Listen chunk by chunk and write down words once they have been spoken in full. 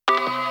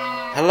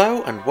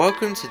Hello and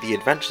welcome to the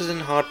Adventures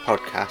in Hard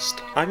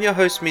podcast. I'm your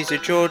host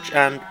Mizu George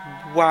and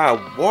wow,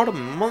 what a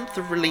month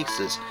of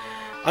releases.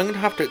 I'm going to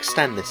have to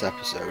extend this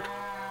episode.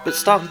 But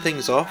starting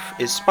things off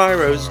is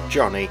Spyro's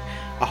Johnny,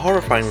 a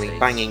horrifyingly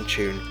banging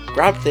tune.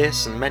 Grab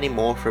this and many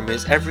more from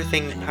his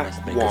Everything Pack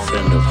 1. Make a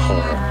friend of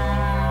horror.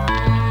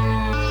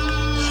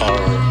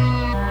 Horror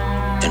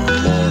and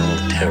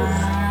moral terror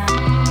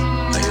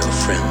are your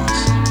friends.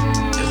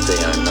 If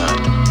they are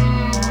not,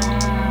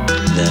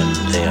 then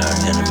they are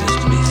enemies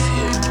to be feared.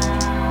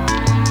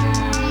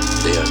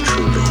 They are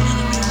truly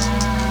enemies.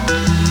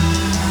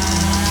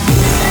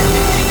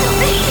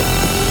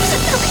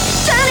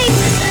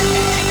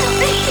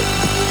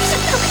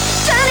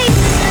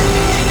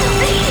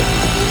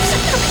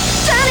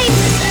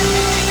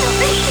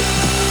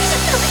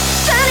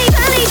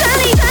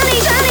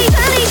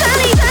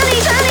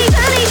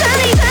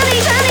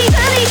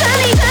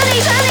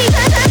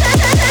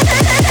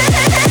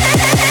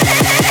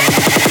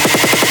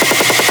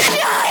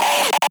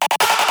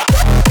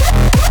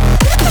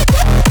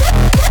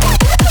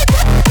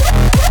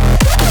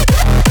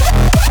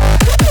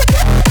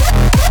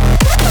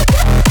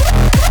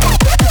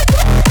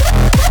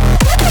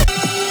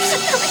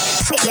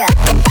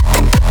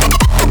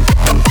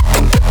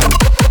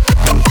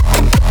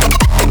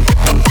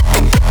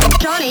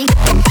 Johnny!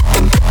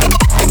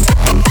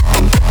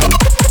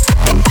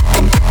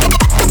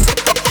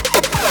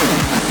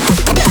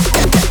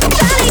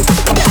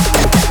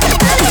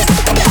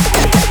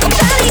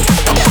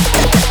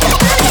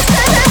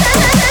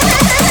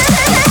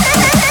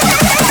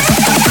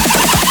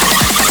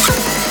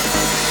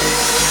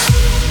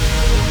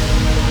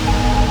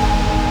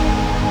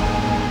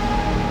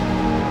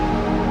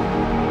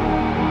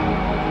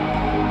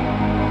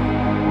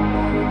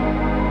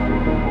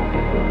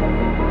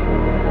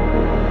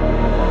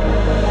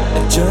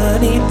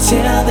 Journey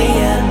till the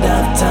end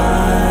of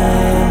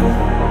time.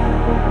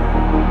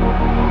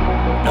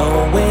 No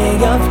way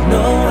of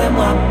knowing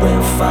what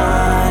we'll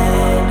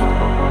find.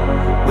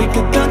 We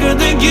could conquer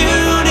the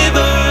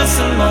universe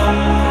alone,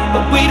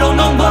 but we don't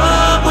know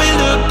what we're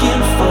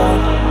looking for.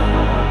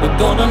 We're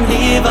gonna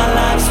live our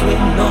lives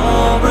with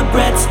no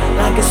regrets,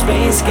 like a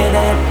space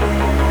cadet.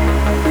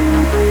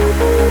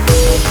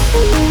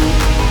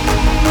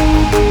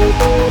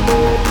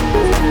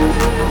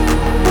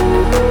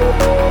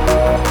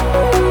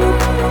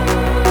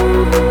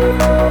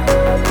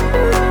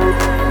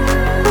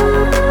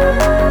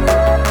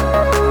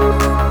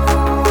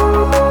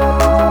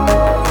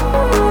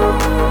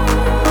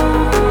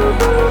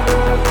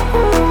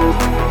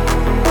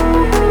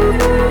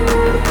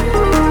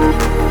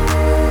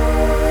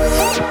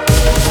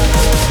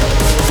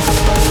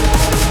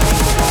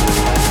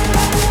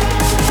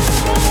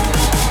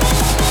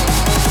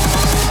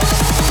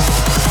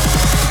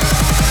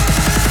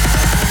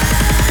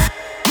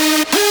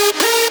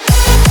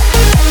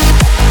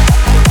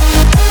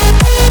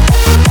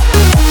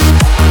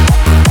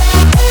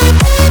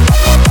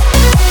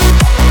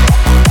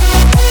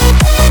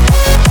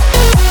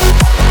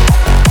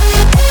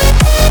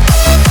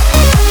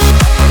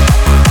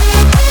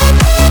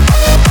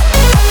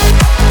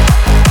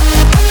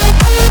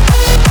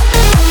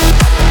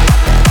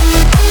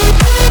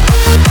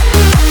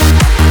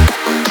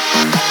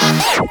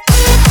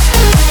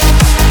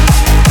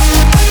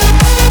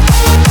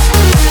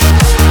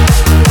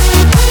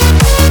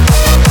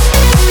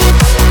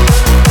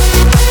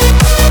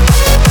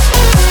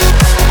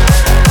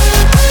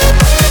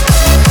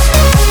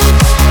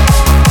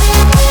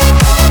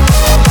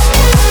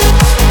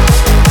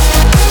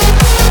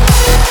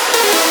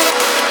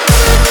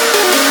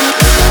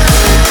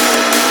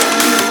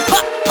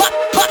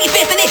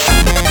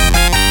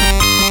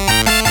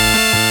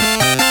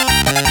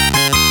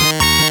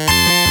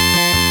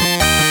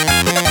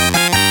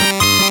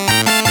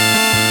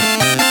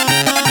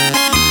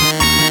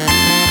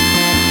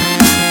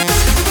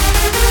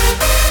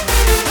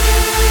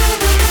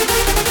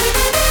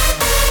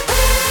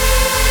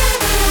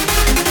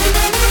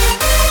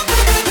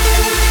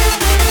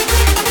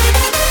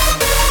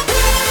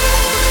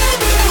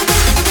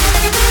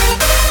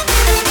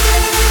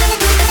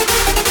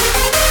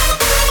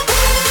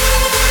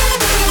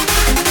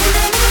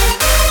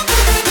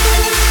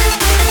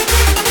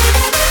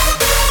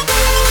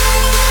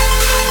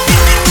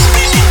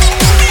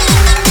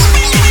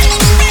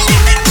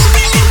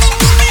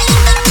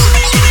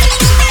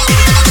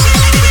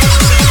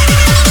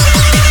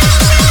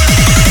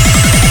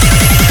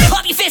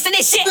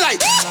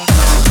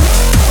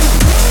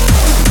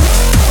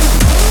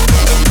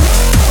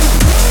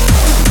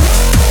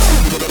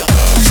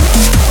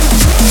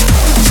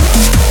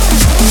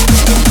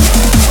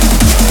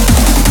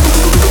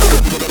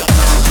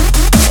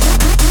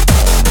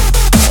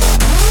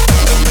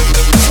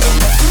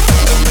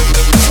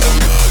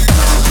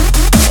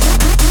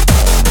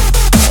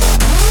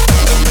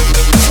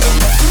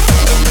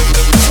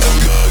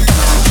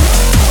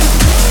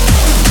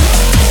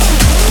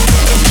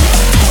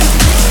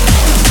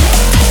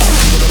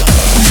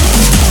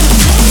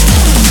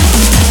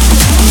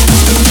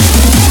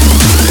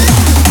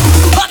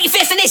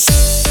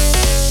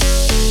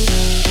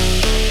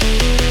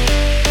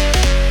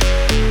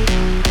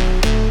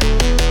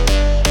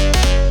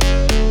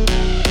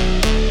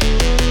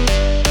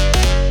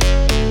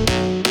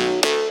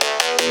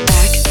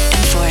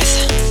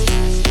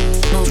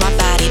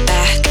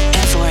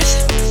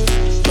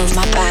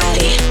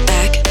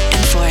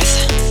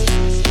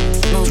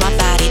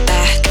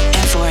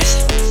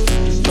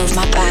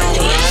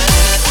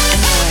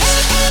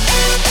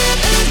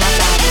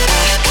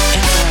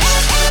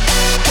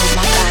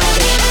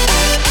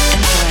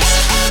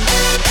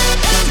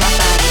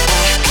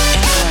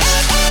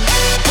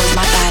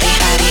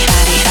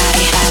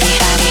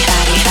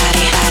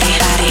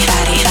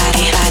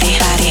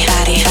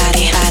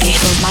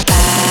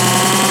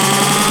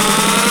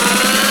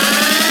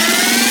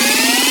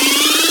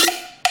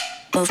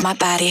 move my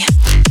body.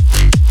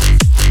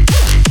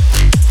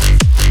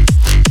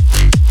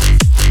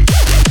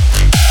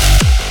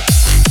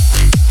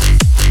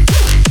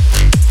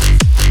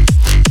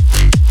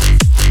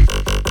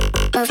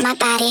 Move my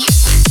body.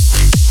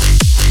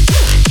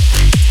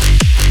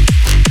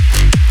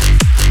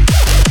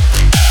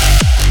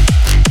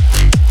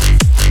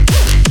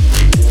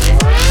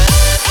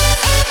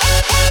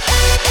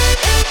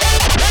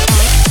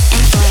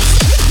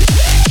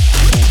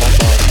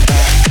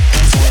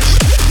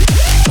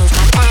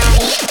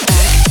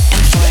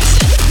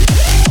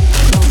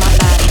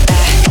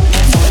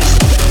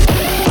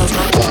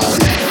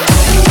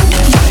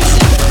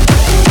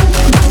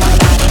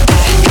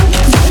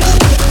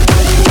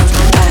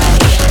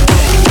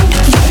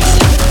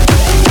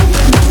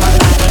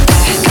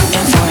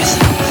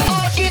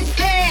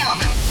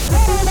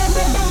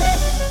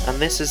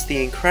 This is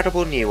the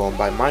incredible new one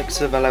by Mike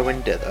Cervello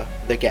and Dither,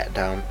 The Get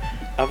Down.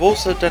 I've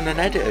also done an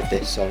edit of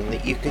this song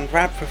that you can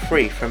grab for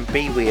free from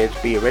Be Weird,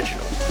 Be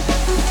Original.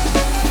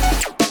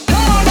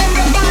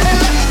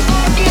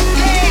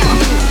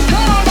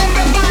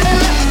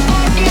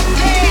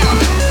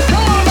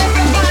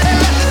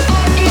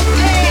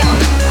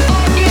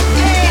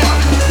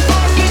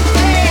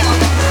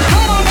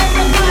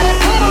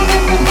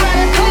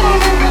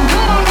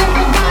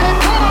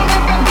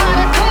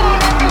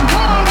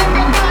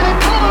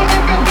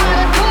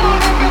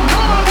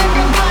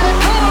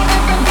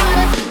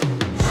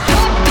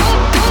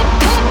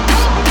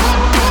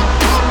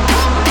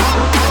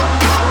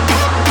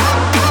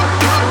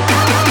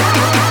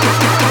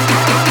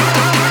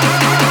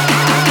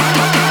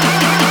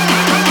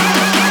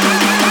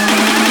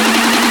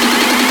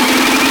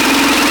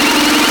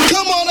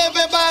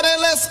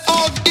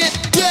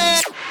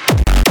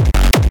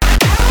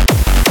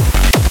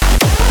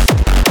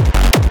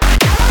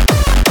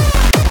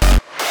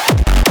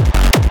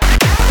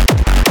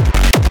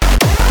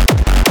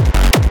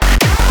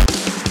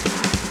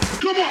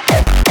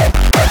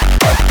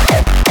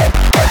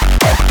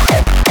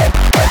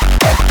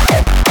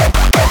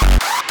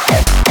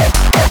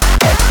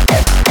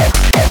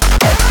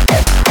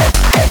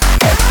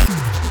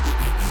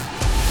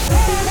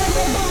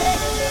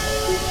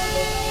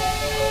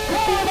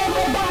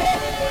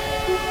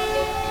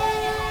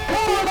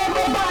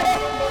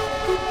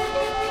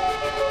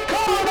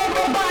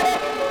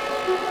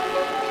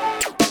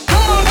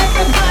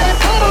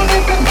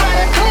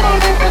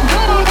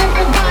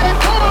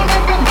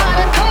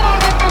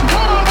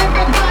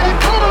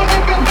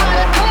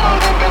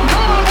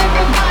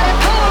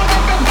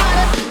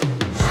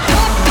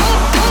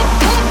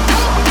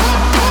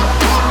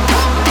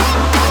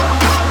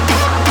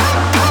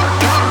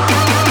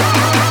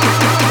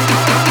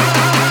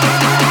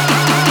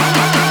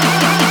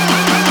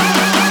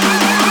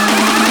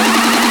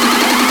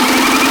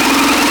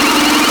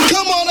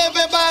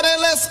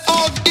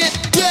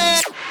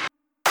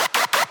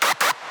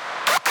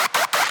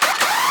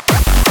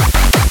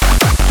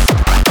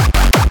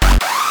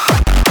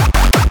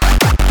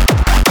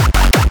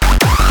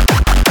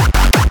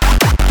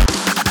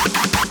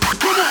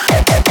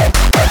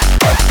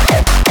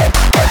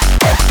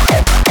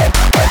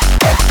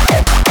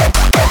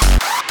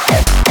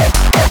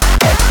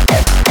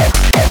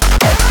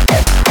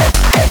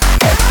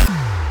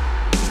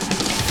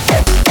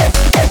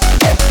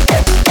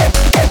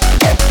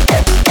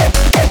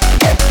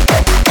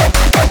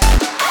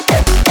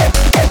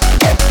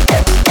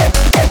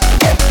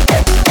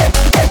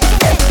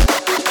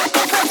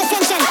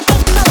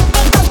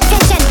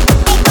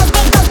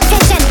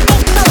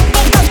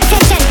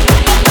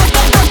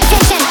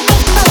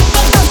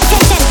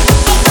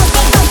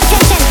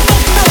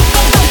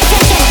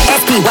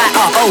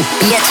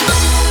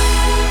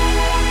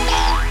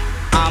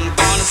 I'm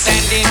gonna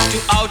send into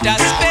outer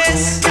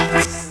space,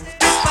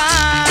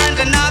 find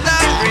another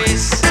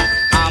race.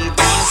 I'm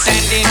gonna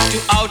send into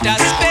outer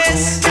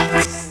space,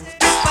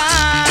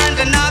 find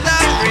another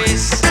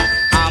race.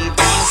 I'm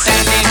gonna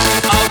send into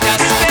outer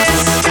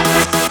space,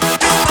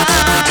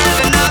 find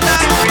another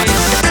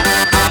race.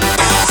 I'm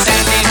gonna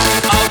send into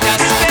outer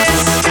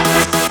space,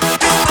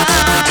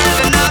 find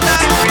another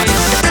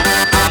race.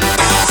 I'm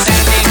gonna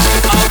send into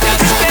outer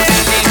space,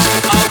 into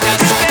outer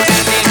space.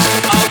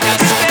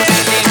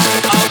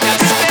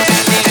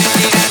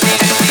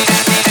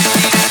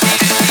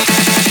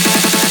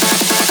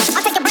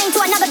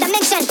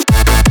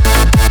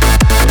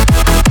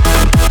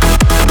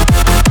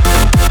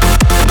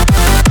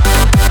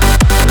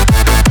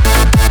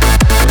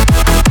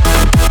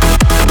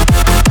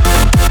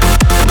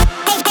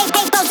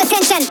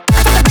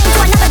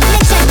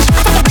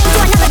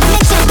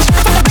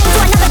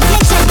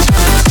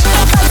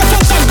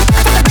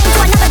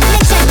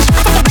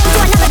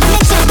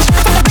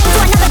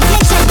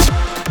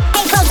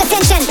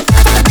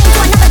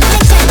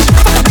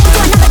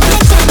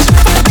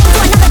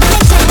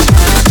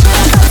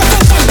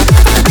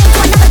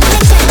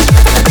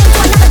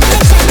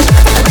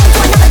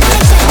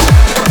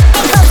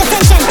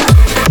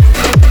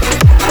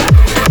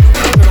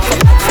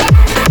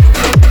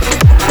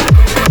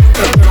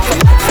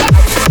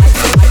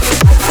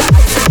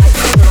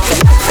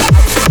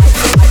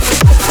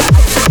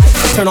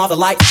 Turn off the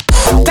lights.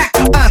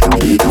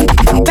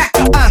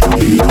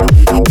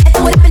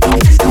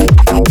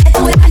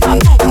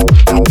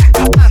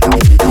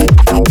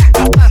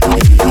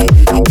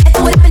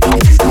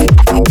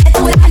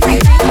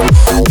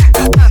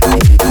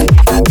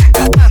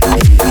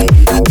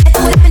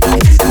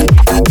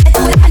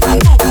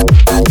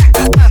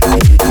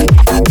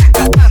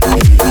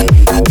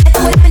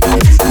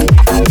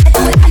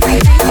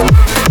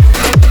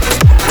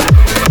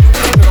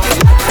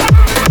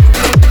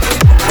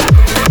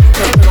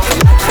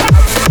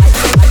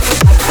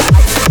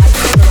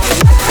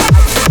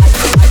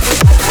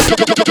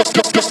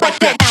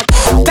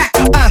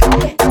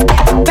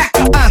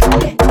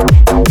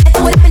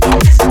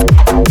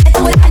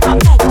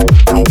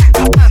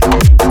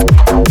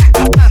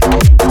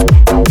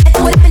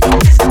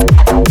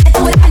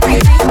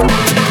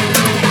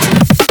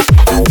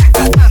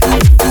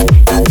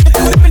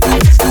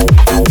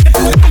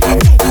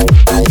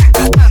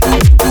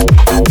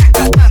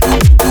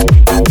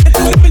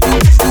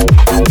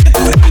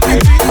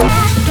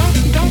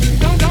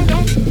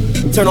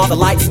 Turn off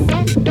the lights.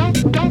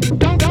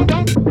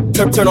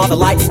 Turn off the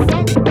lights.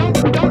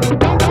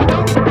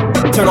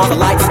 Turn off the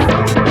lights.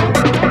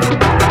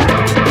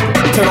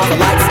 Turn off the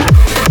lights.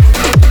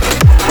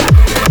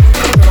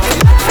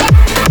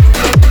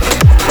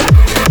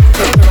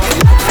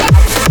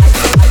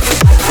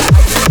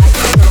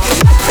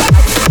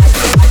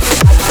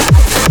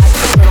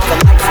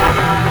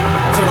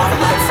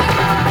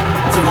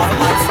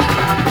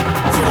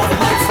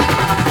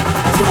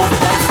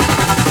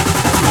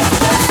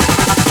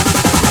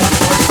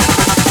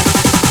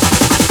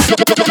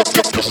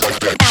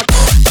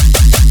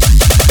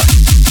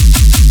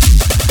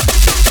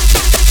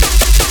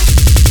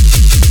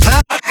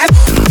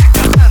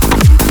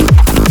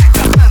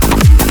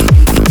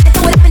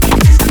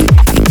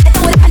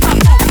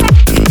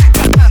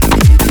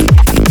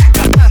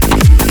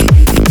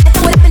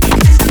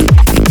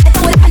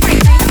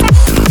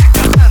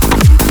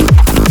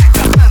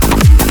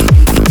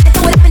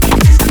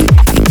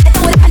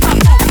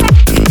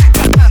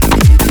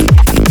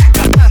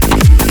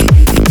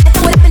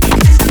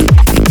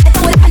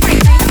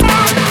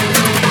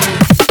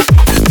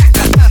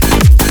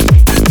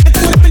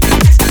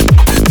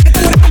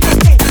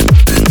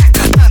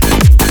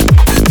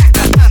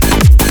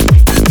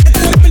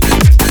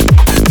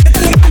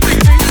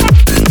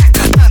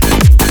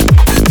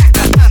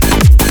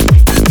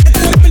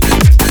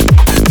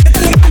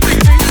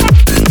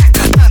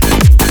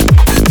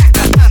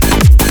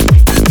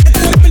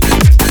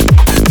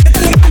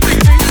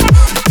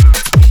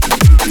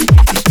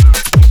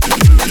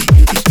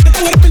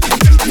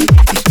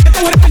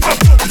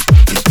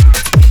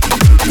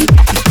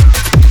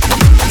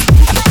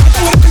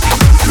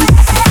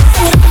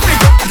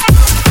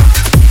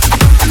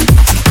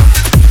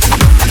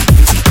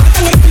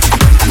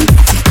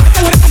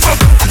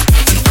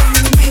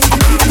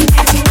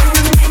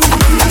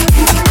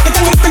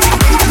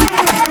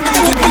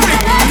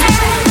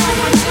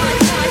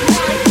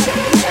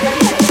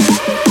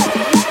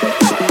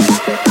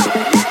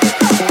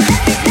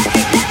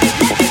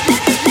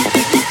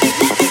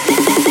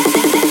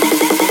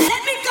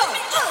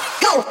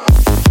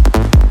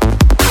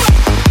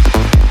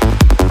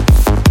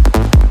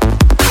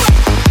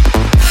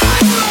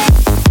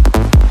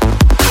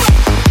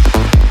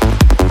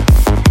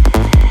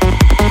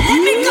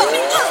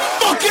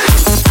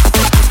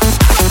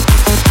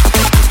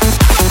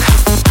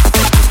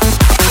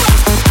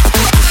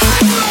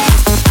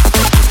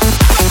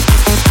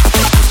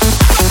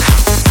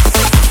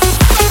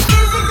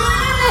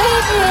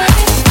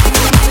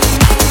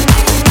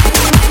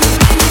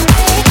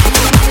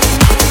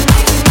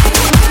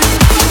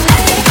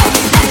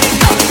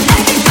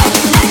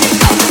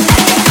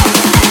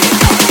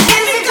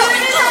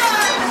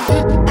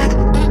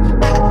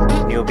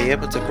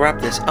 grab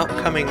this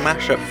upcoming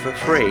mashup for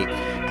free.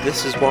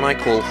 This is one I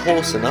call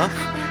Horse Enough,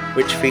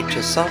 which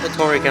features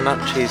Salvatore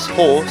Ganacci's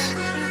Horse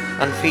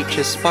and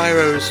features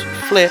Spyro's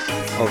Flip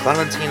of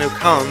Valentino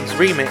Khan's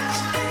remix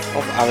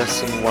of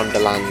Alice in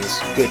Wonderland's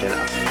Good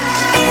Enough.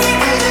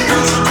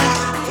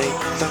 They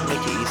don't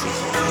make it easy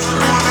for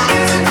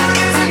me.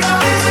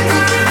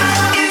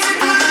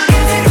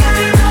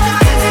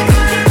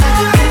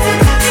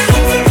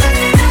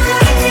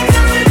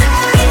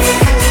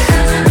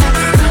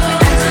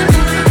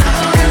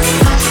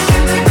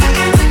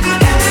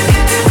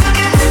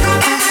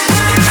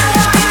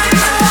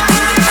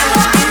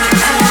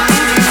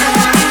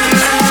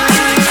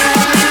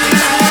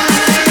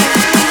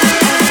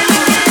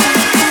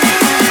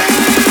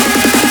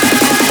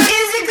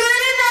 Is it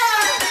good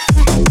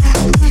enough?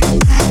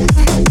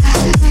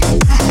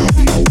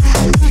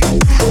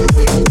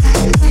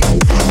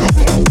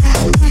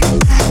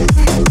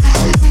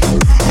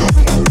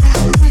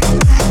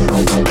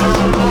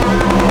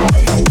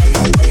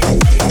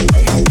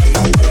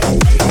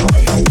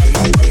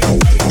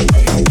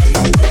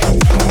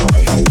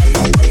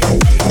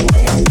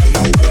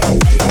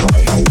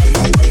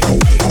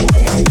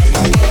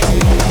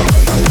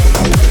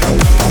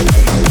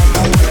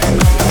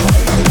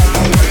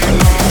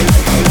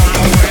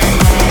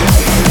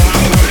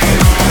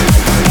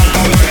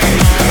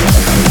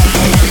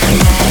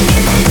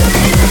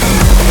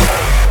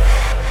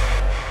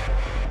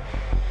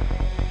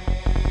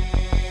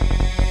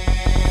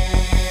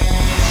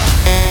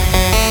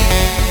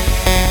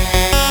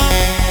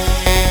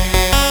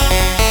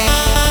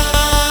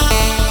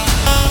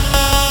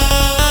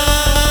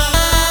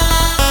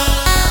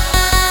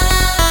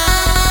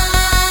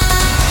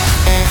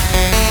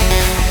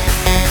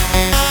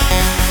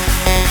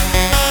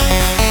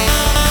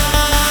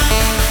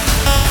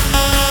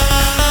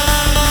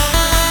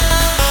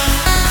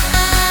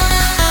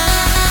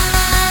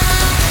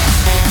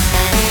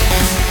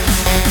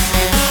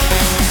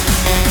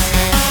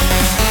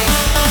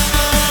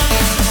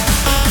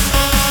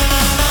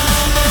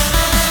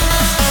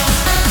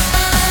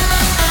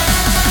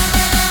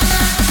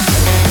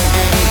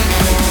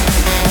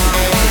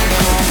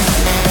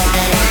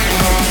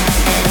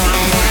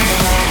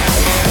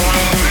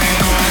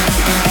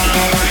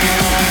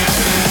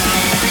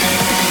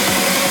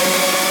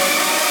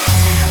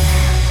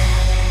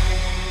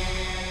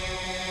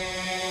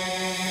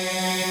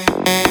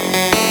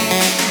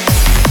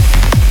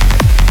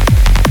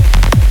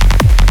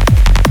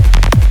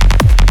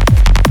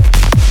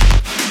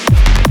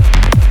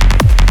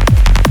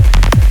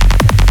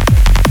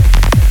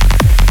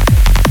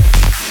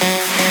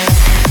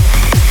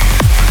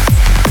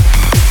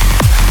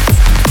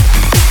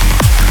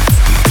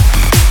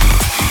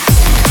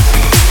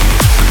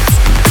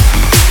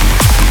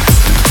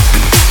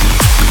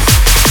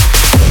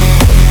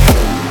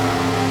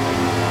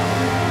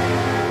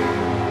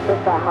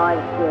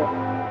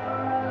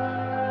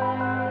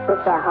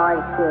 that hard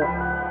shit.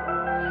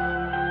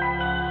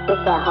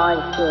 It's that hard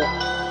shit.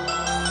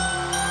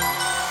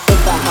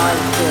 It's that hard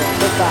shit.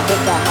 It's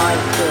that hard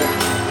shit.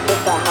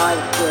 It's that hard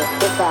shit.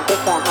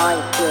 It's that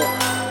hard shit.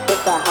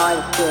 It's that hard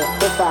shit.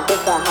 It's that hard shit.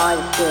 It's that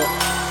hard shit.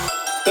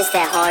 It's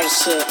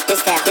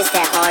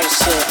that hard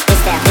shit. It's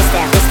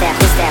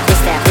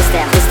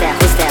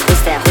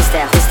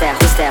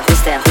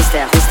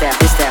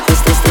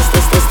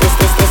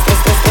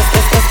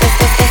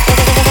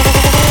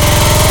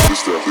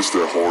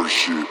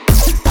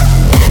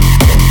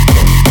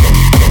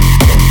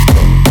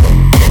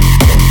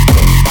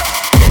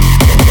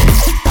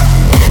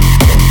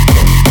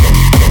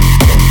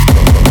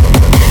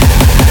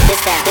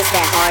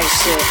that hard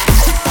shit.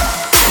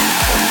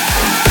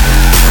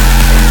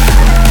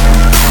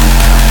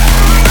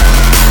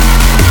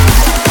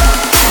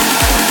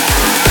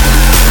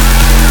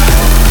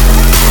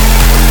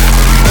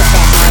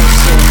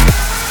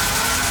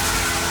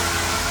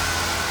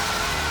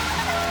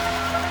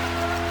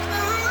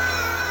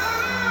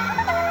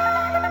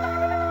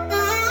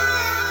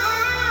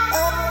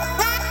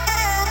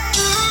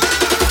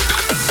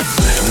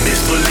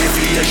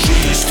 She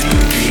used to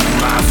be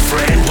my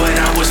friend. When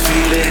I was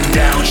feeling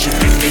down, she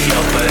picked me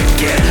up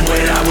again.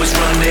 When I was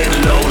running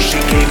low,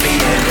 she gave me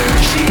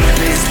energy.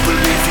 Miss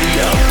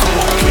Bolivia,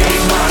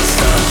 cocaine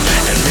monster.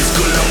 And Miss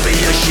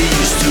Colombia, she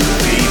used to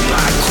be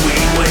my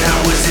queen. When I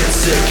was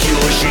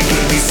insecure, she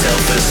gave me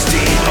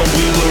self-esteem. And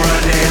we were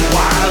running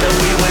wild and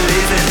we were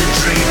living the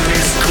dream.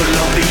 Miss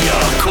Colombia,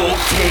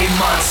 cocaine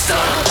monster.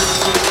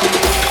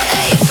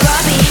 Hey,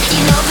 Bobby,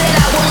 you know that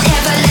I won't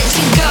ever let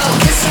you go.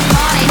 'Cause you're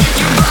mine,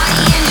 your body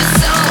and your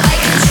soul I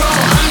control.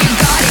 I'm your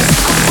goddess,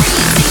 I'll bring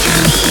you to your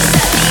knees.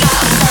 Set me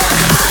up,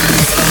 I'm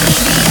Miss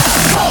Bolivia,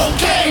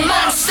 cocaine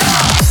monster.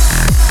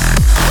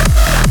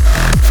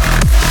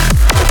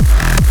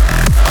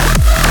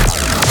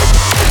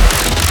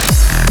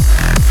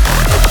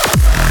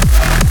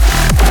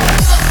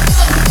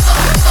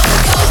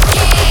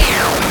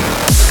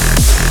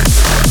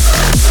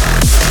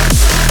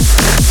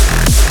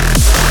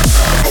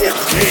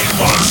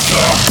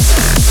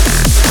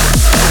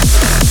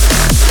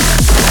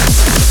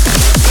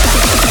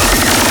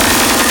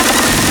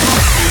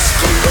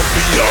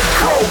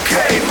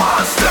 Cocaine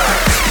monster.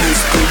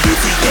 Miss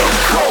Bolivia,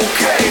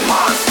 cocaine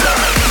monster.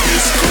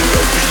 Miss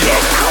Colombia,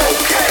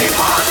 cocaine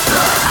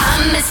monster.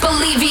 I'm Miss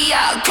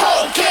Bolivia,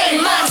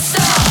 cocaine monster.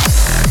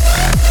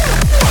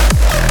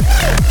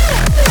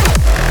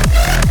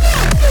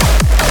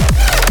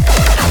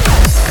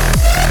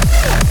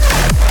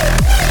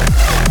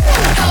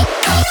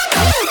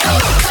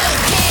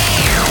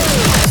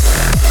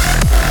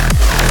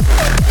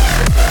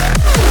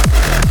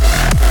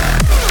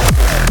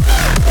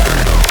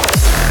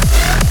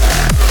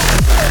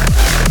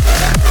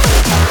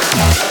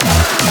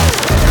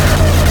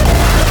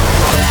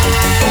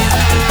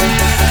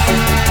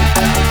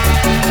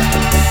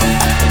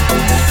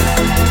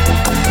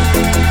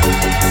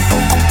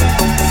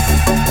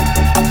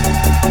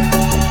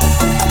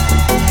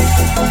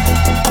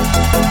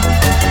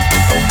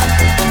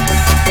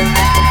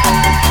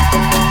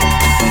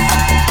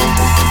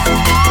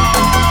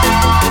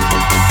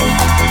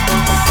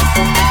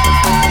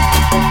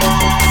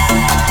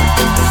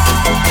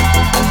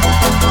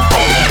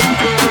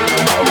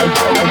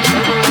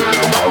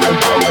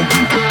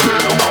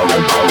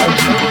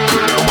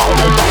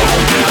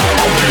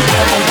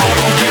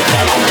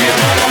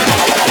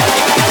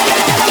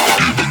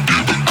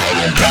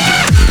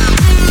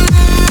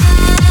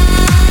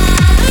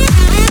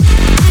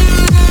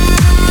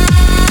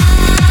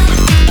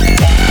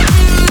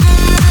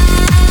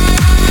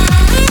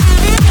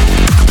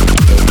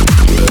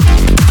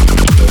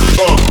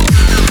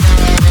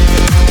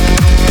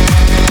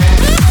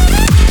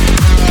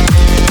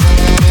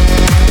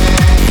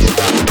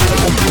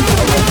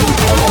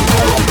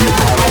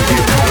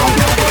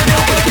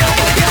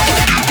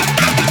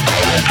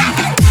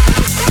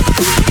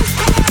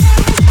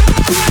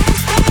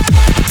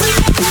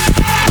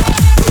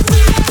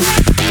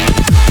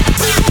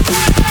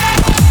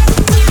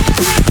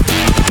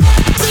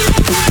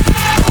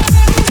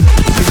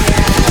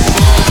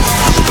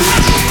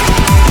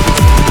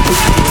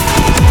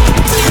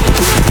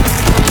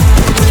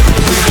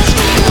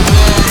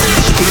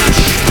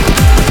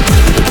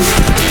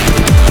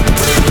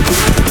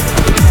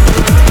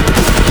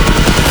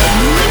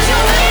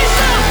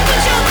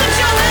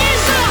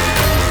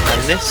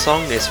 This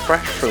song is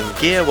fresh from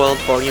Gear World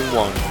Volume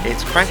 1.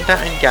 It's Cranked Out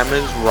and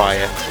Gamma's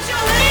Riot.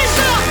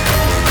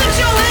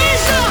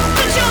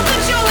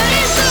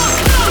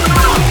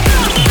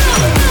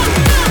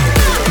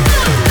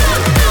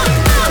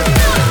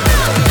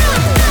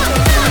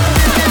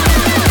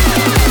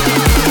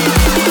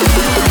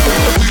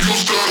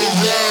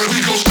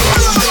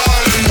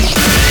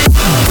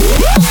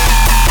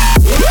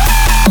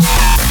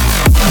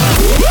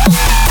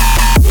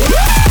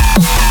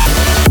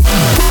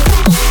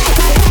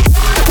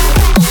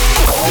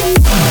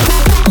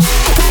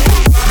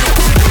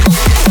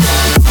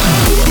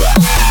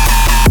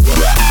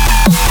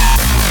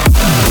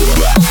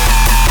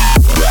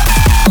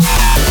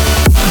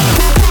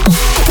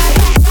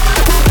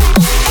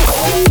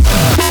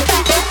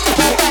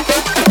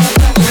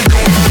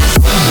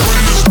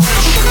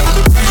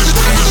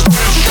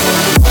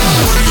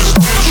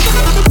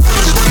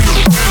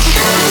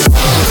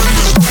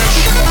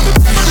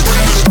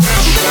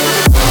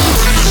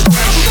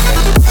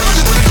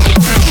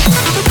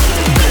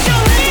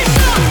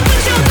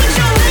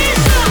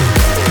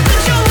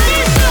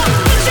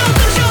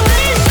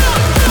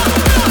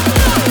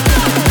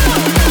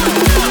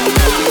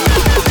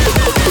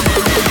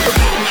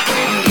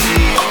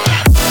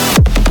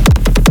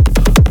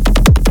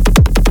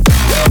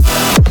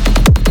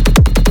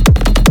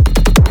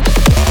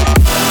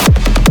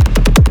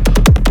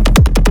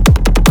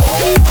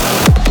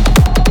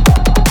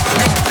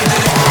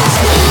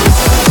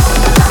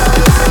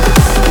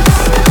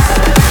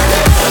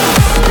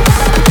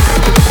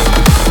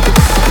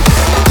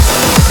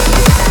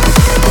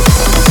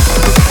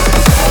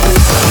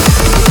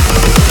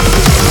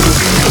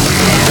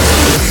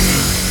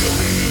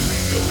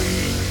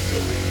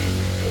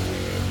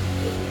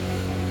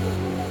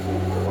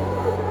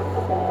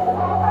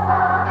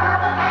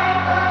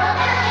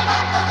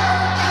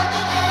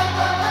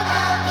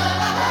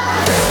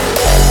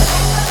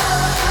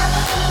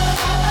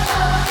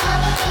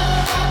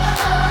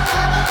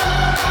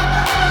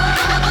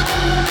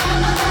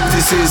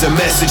 This is a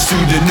message to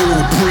the new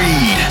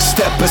breed.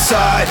 Step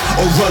aside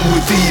or run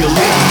with the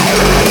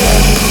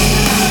elite.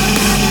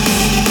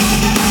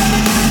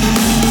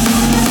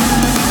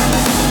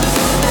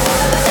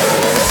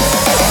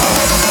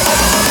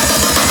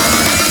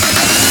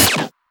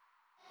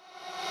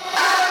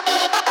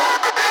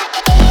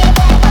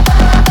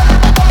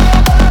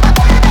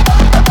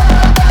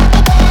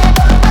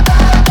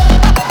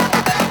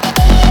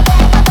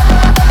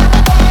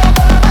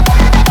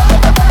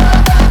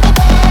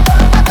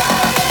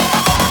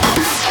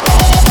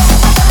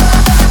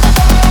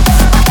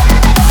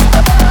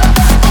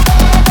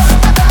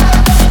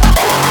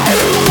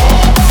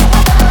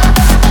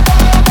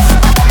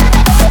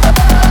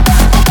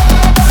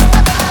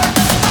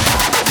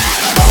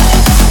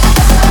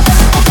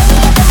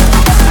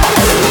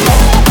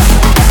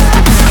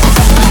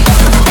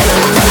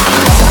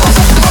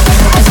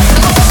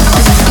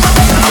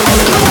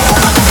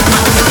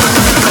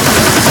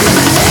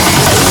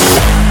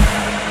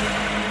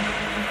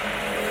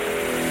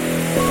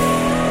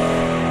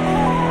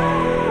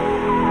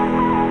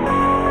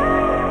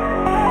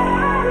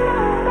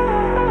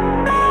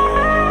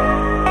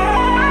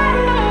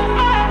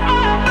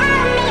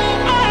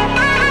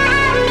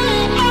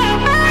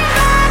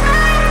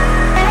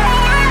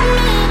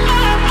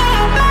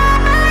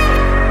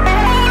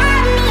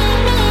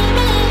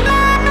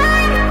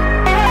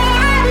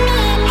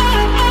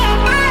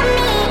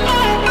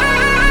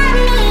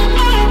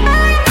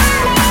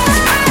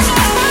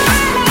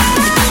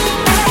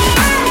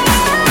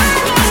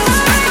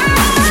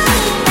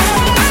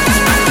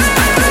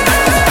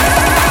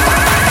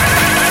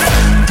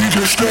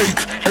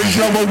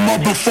 Yellow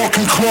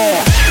motherfucking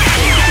claw.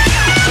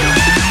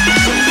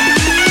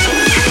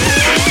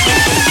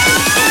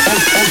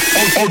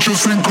 I'll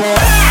just think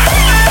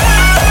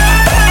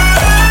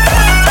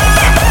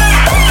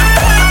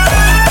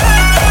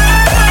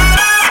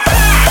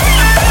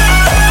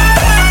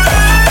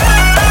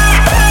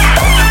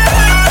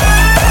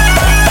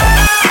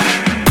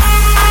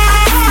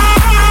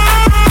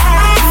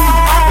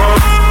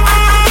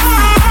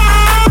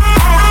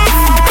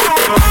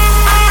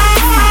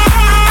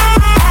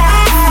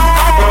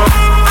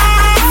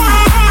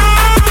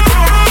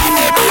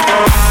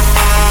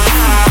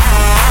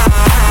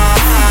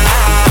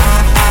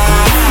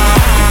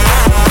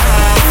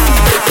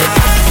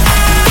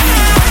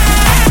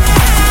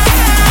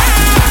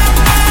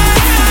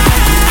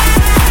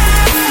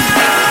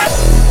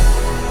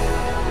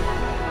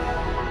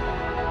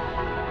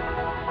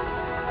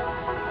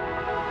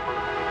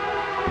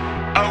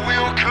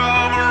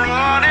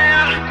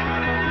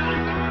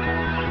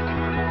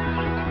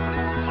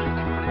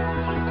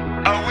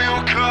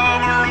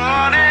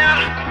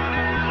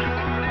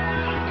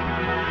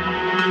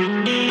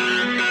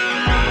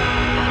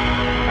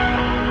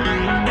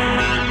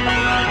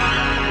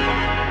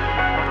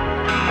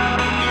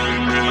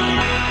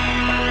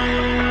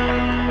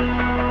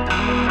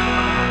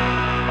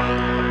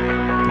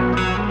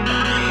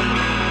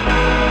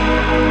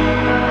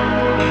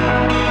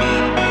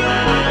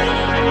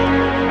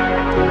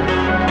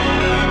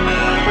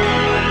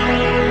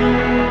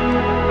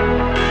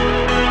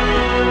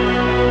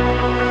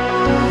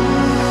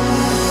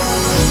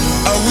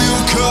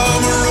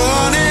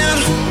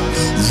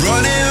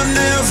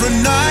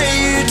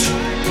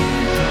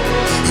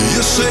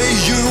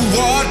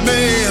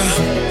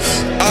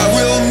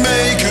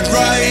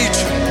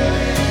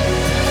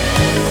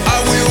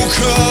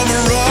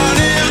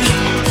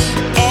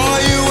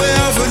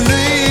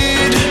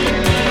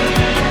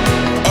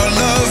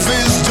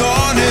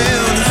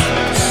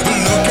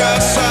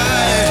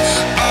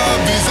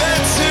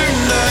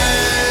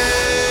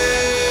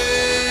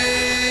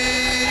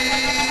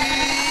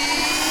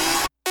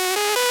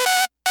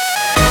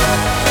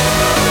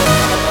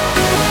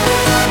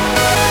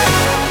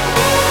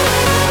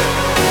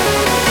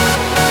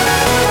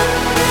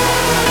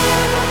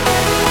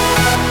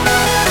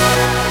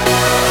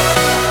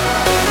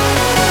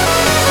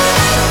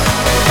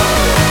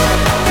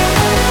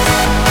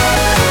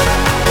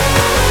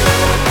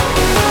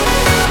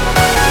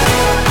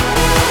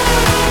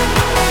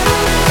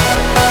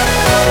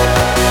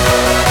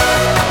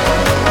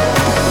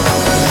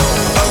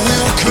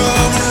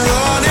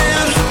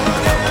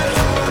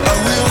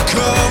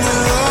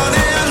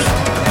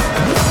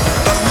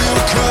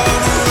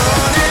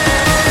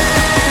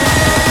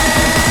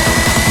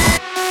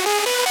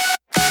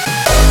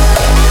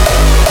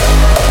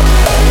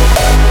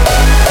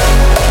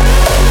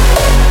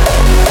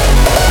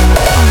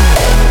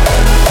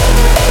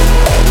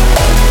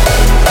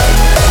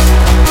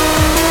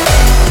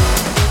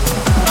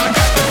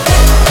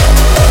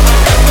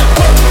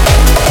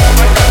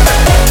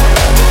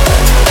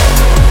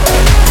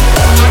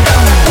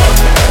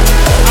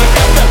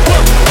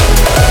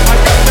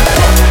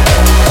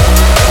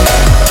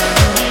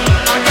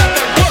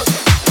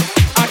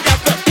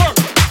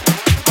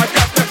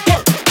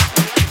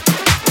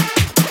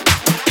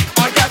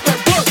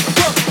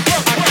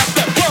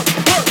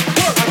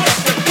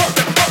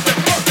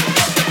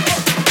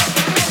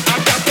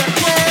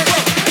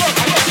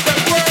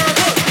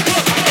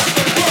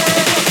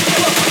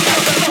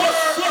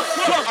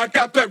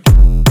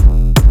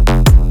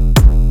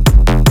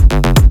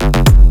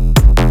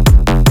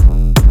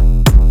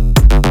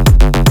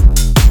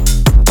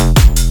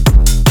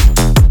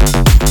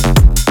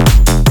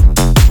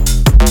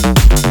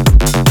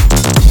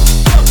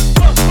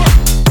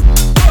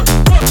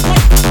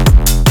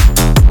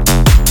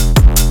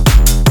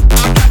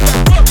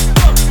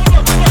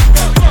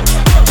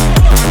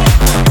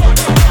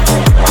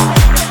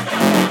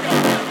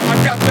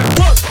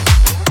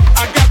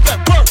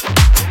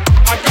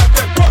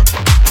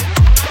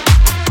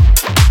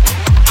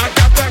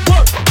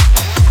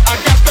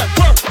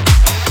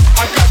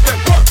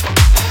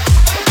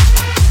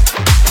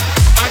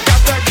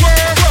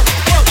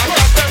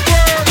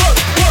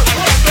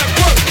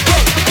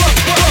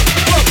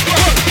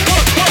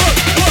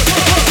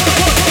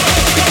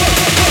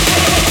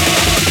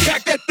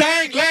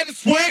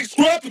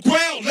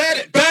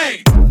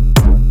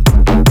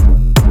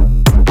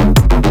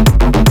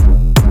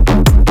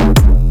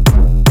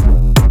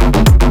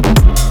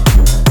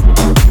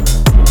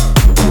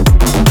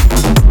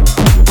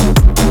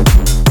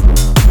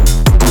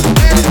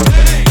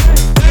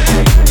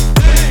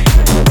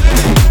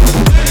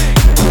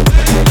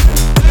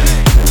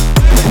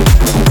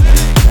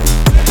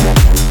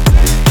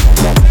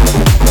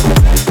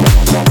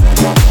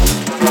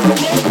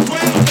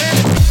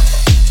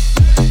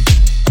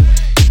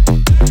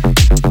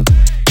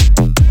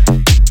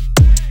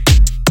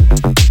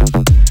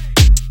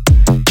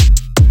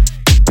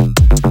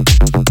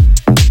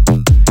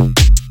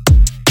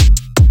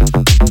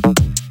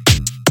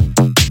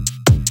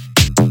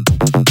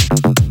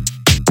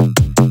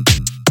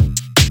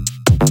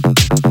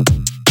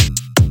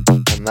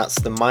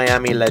That's the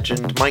Miami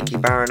legend Mikey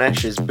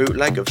Baronesh's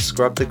bootleg of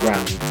Scrub the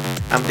Ground,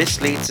 and this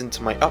leads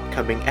into my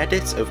upcoming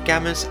edit of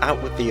Gamma's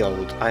Out With The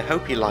Old. I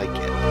hope you like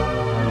it.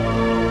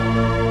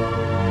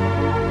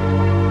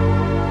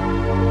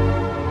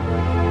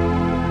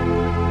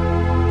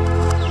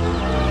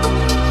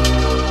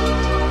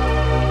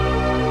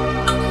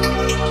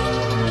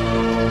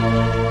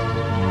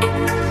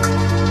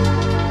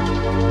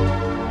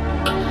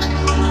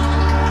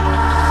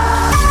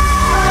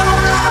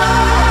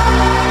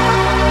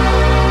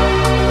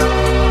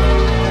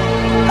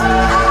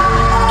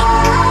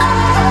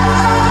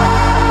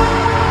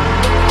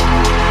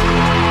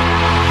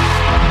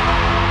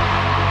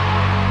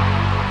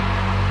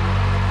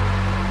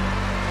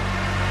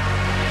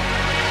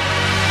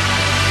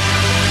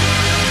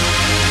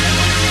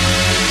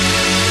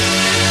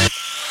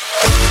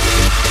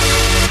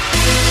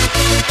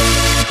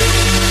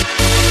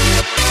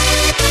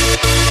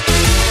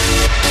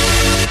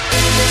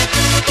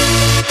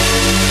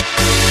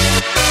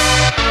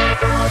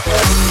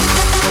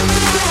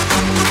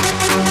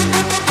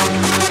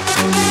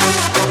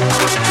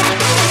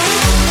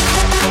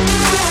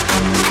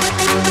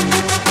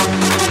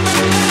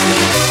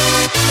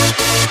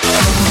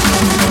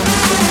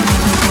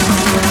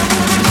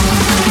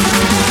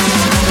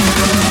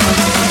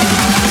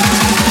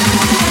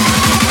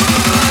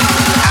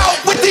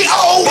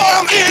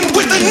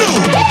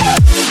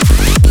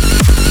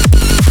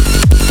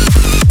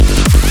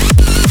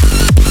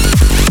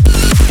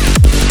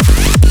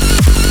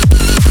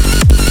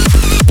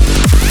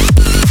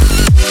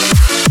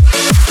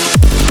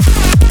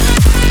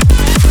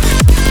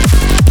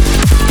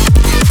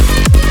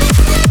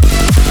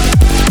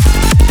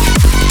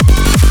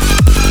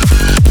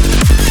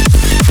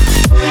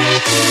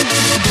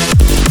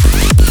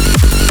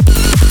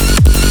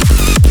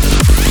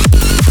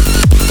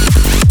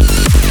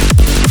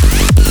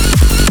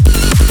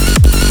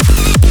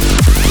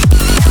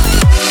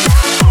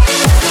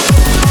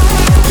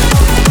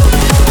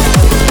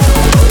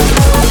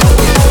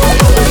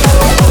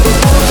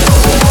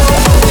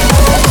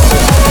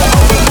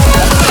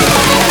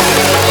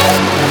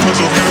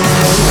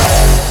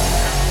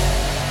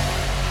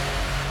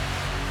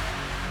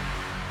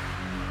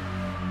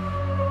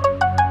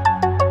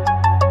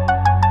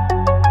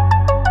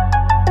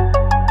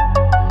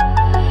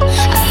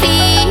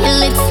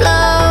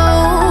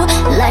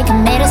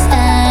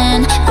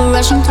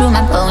 Rushing through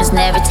my bones,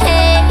 never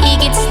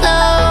take it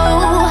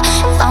slow.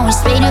 Always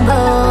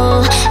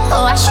trainable.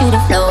 Oh, I should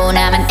have known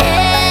I'm an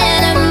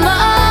animal.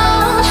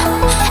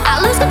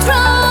 I lose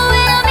control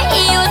when I'm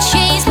in your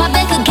chase, my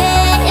back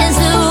against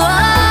the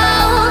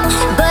wall.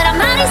 But I'm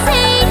not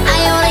insane.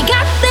 I only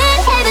got bad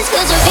habits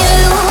 'cause of you.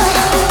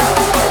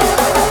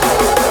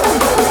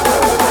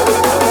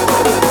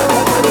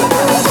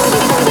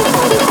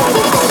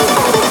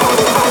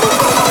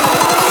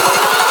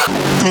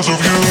 'Cause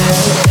of you.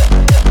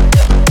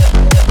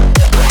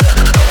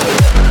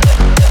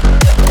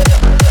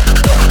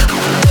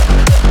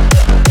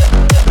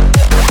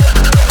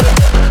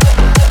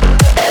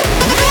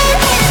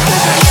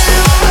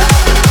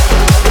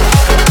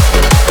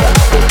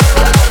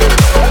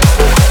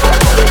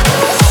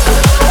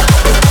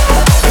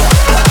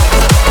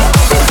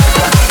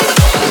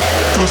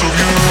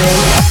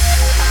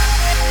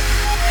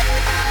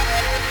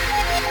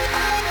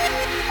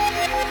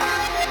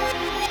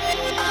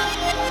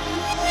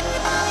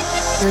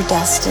 Your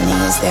destiny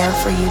is there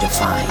for you to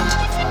find.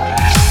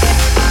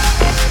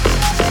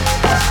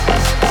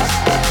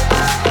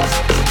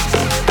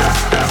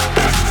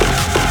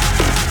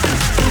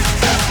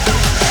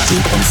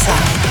 Deep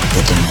inside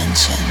the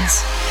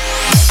dimensions.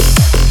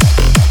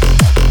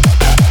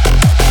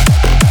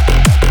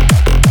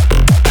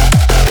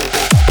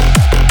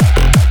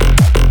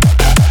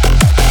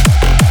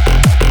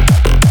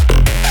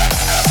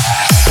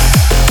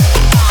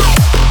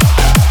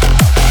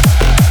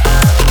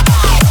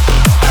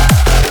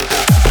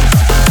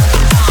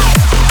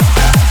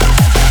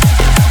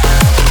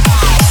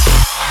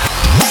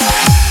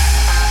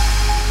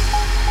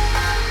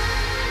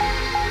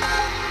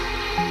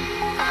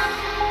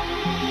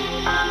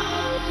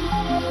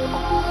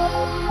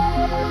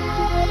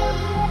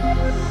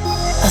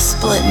 A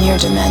split in your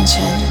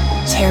dimension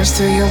tears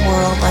through your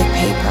world like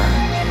paper,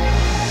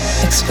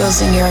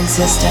 exposing your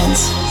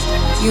existence.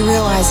 You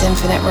realize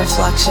infinite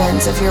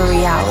reflections of your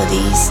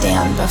reality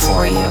stand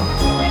before you.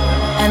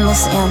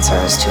 Endless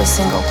answers to a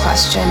single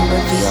question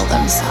reveal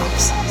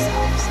themselves.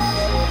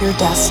 Your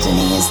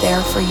destiny is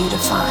there for you to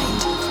find,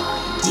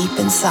 deep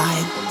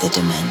inside the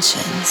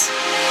dimensions.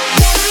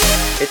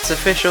 It's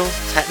official,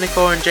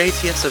 Technicore and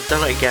JTS have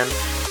done it again.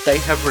 They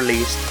have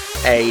released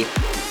a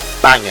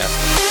banger.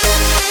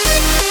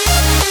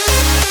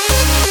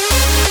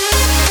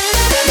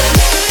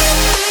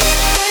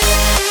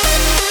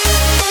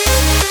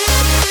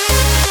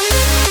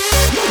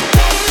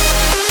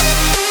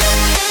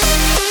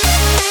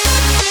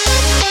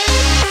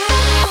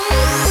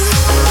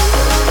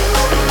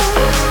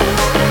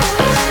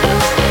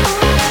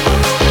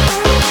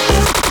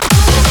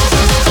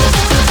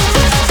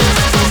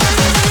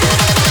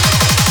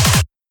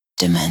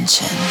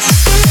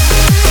 dimensions.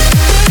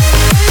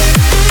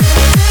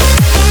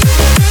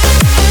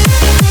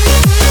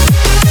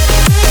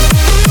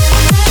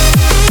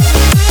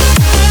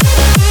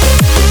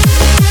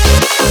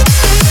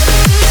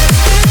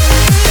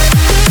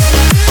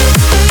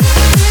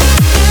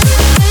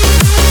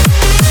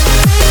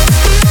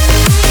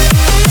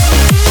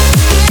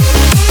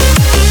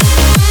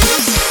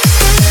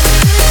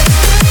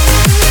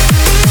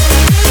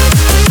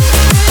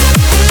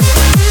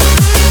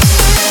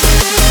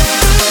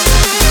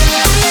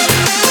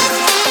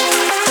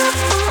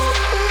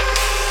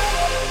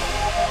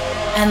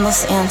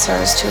 Endless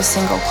answers to a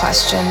single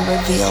question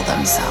reveal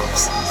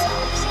themselves.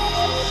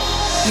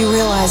 You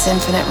realize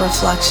infinite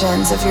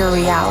reflections of your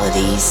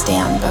reality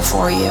stand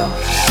before you.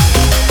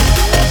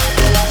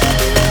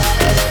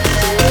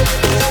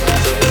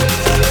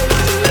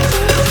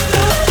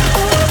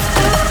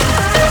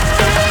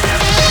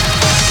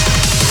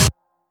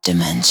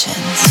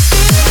 Dimensions.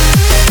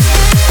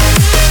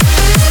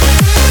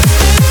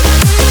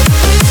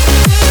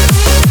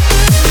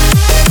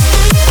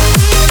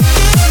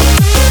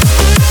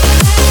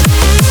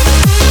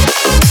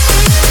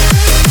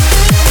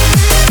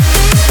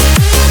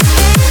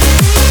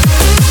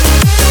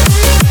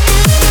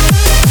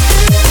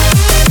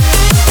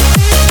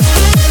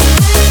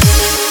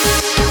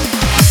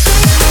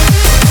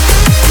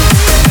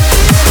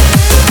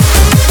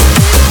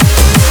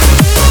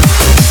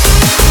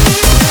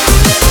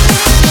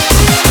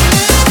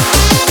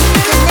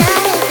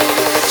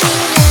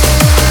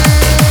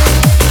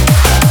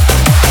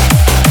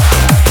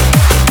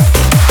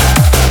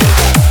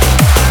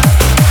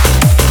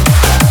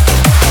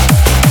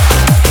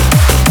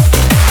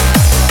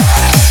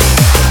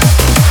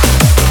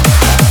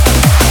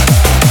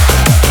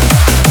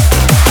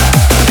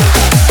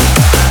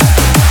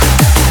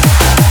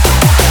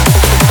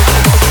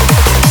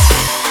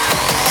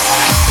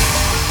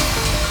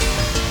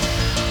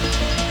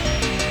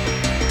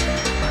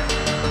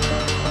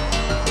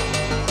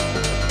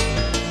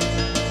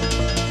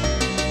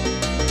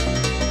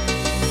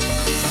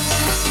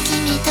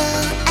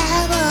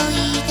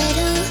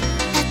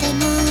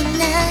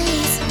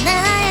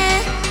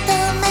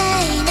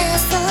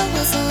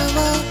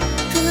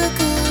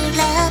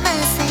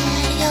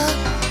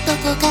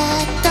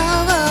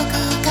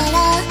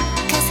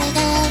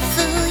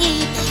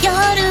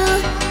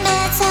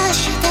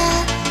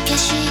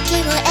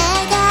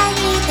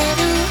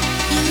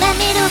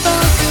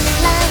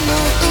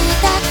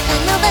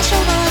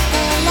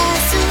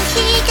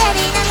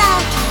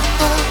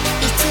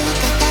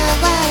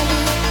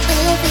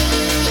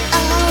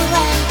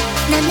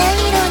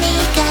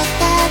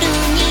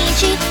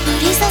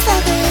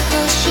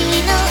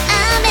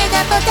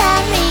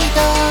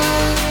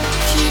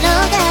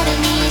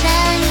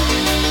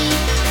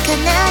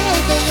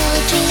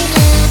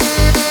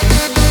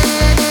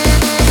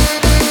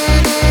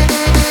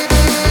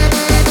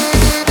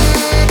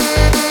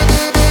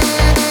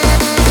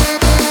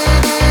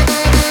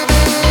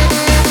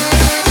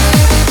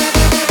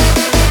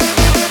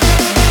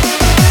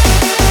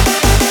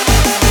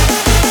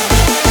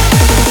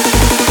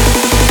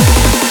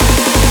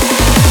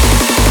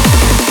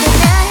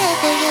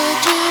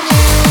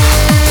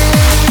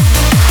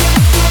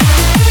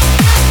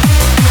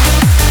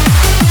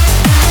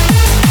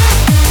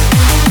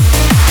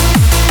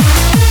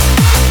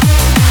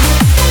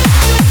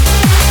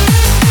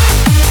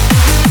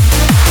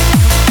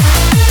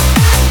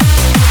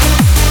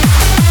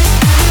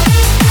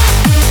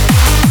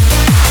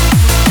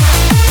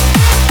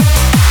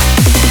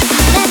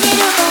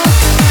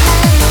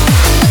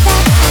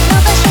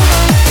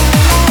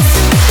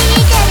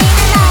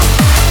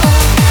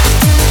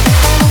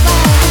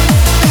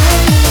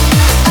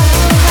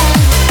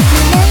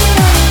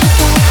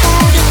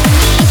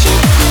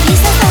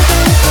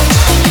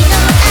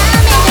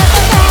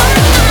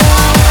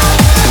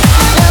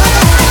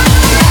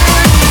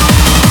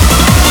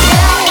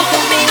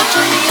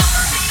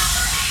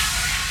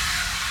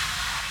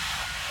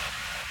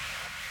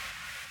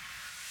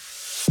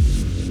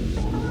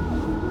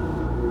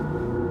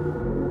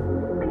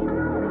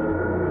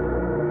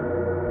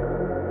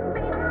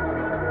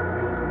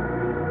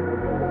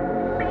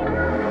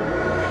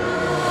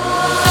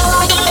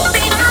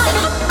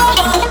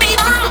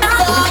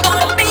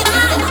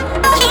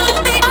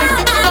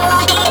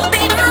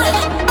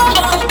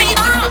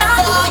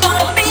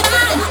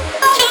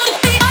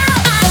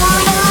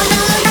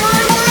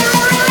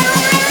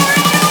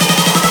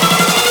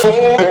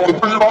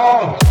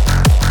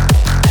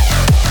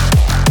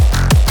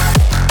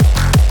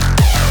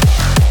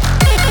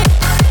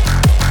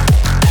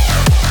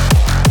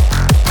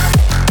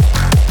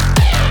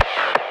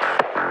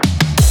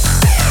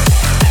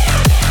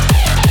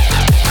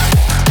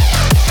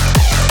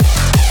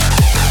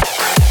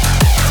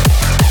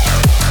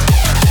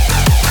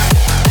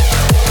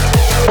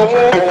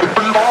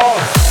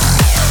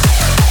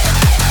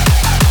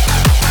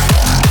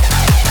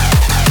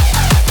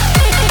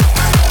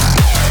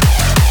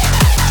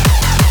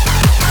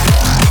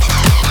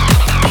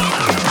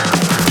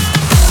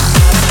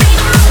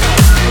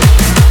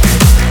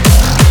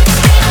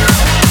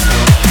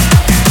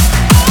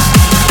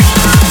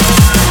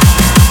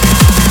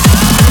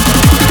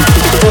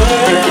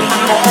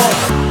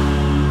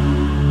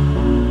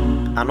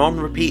 and on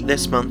repeat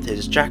this month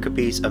is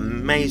Jacoby's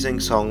amazing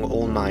song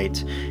All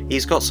Night.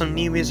 He's got some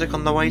new music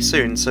on the way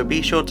soon, so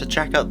be sure to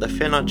check out the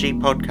Finergy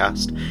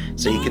podcast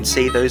so you can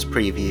see those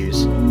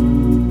previews.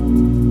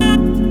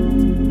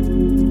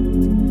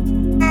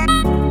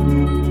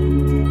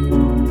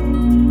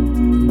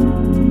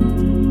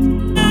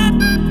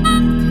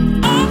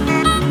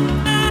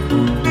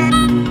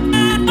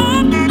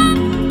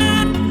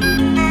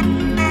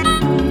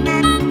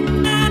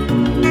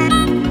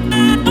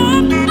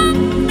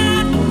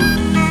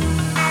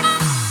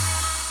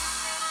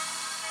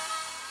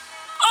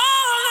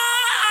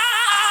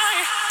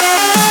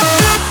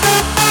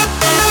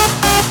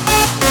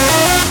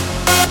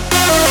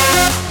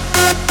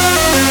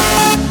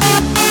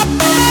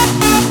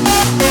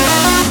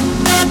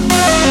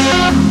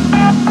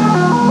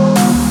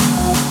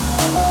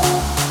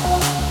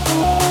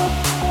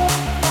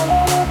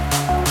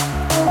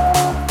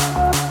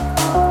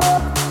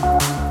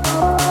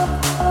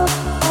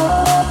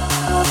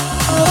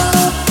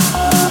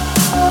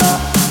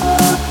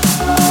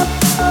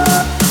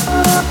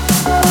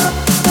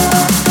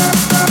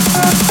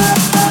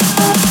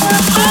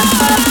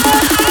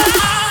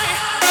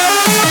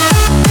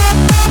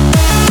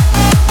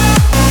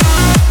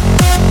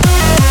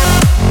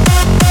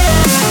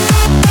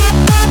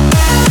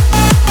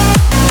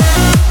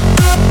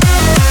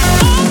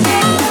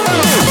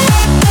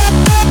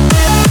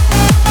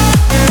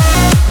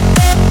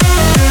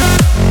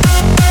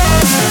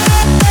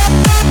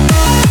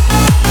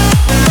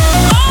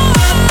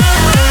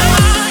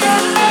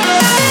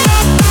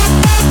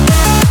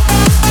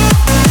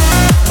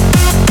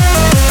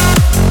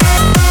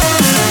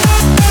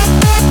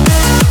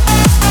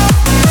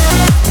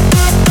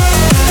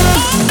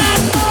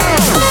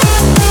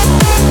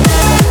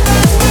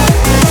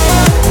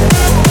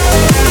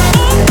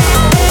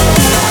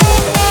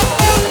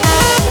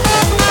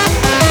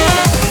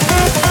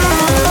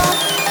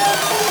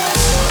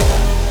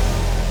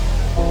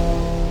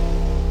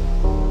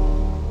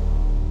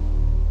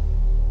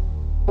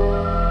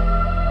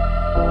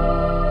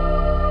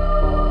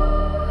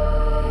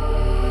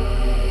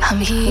 I'm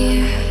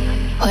here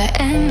where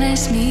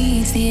endless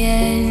meets the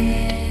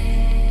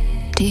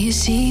end. Do you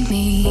see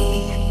me?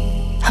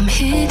 I'm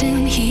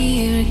hidden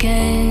here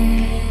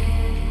again.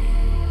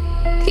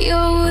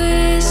 Your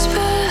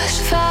whispers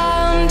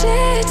found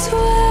its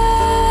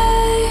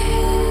way,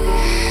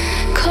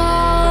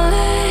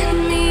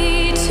 calling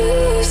me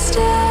to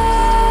stay.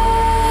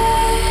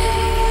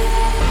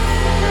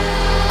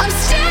 I'm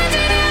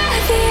standing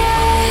at the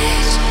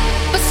edge,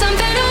 but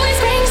something always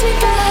brings me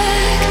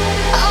back.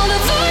 All the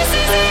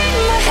voices in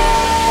my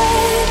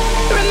head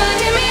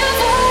reminding me of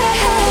what I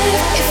had.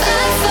 If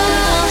I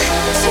fall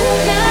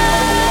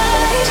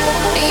tonight,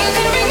 you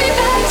can bring me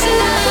back to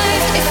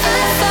life. If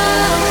I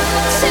fall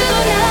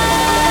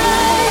tonight.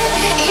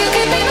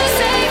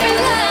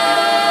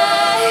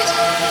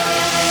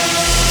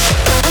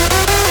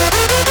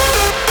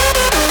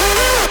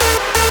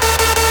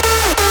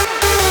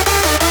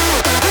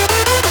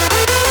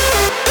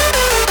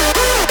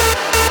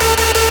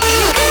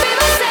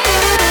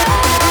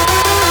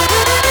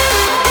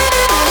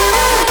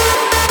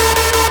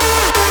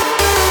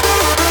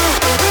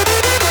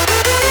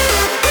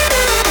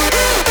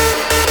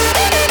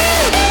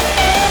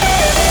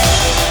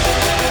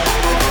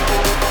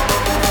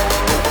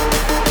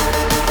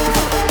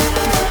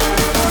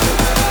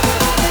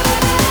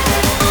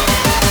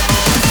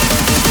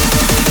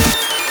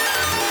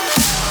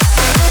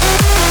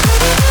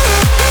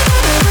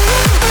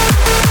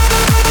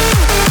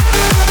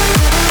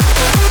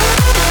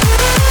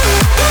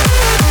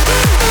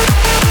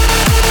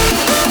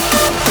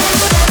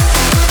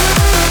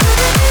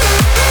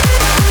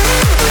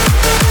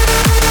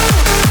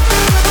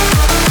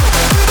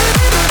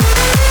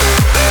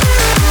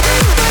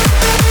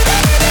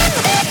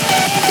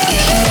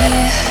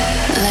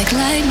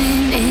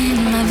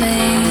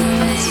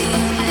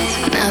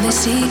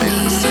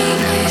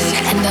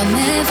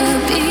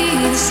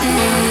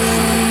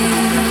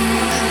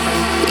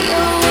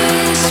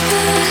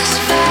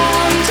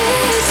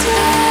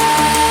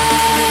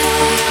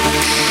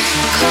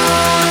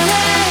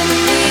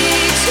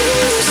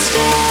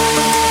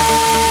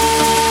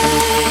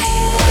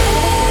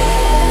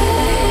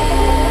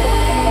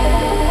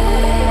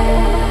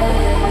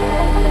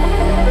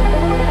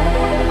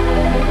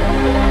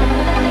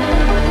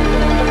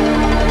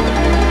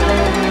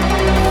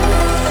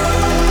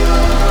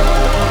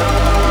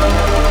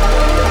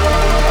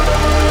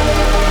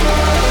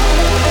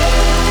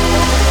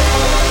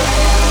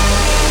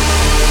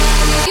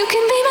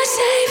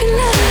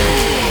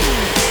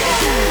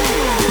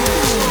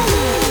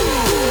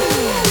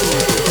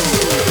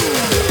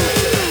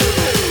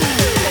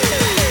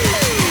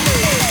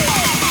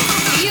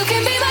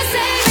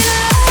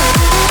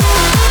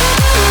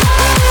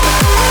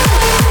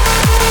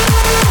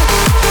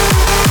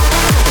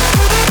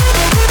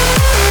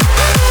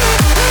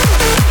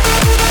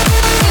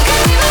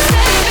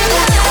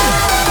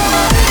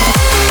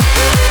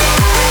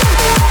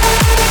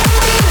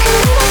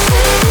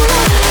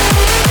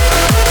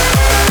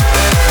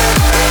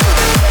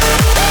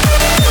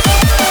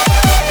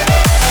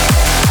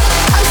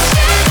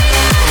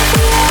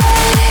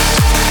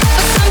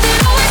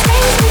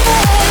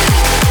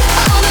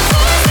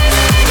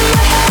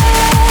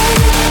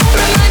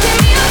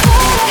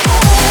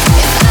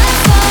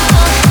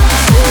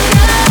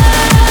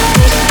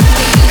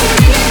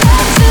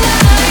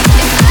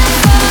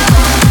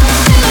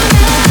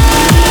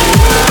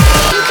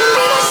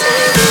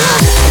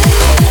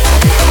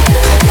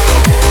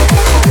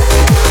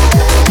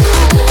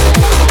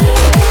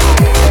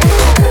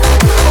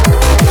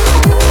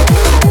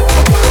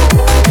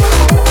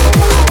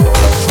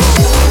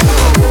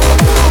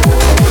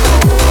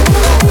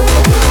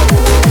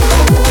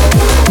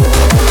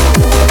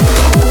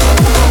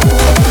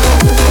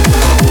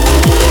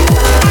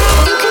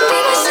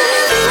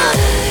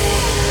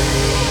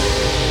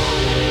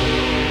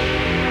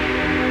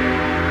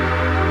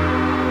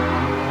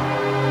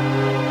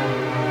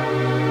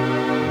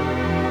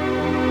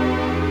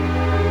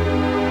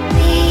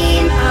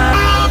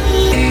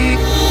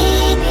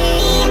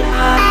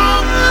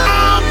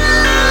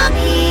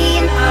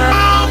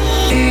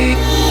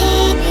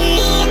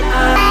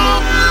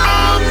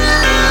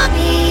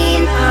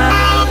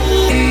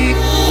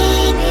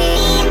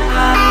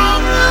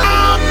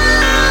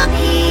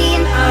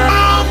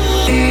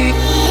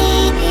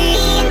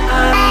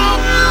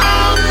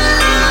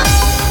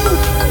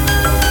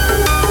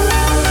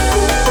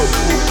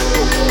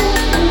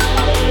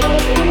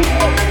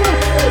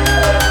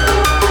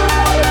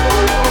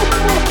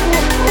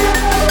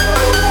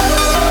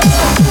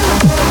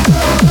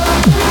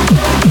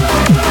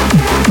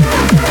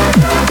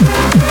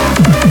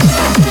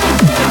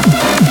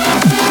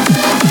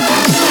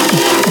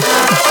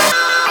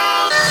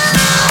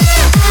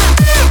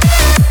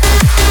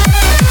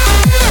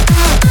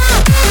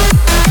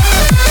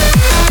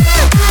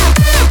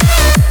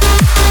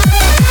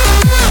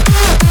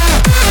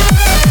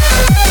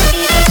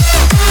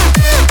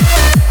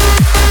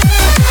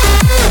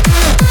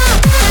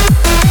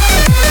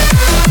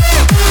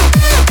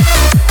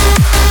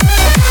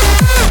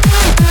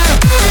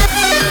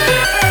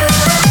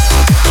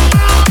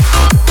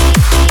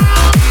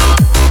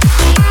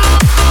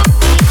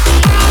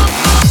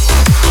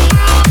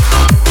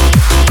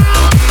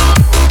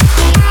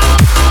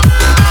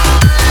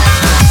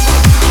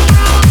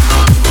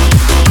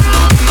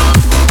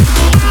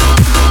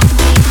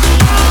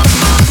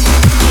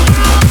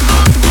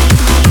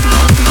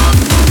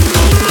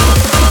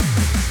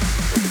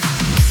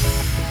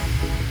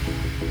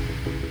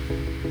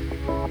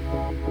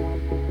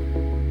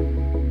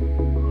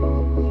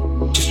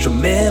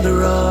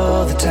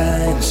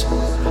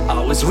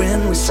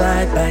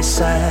 side by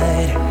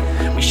side.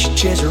 We should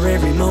treasure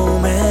every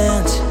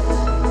moment.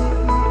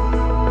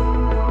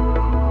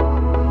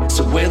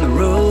 So when the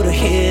road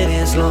ahead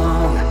is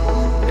long,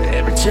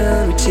 every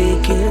turn we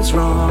take is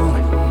wrong.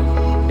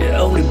 It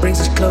only brings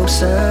us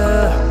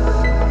closer.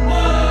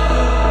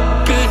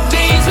 Good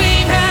days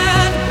we've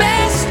had, the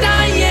best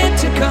are yet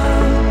to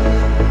come.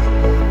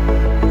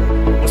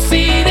 We'll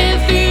see them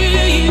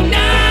through,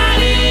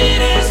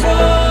 united as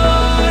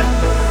one.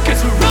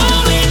 'Cause we're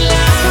rolling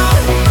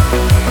loud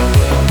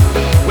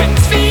when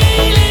this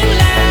feeling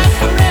lasts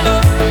forever.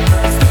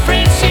 It's the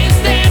friendships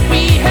that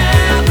we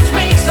have which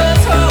makes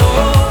us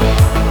whole.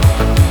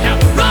 Now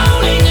we're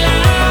rolling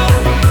loud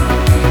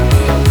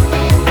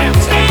and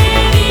we're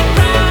standing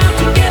proud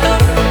together.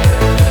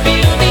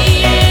 Feel the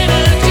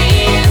energy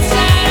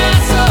inside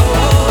our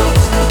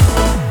souls.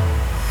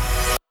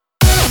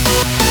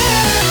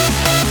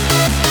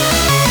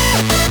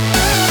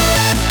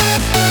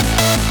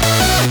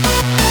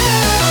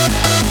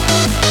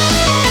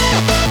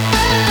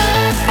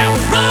 Now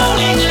we're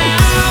rolling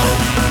loud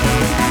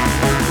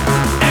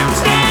and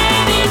we're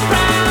standing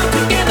proud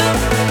together.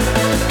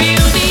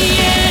 Feel the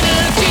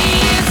energy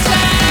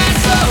inside our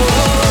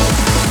souls.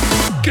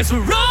 'Cause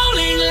we're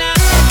rolling loud.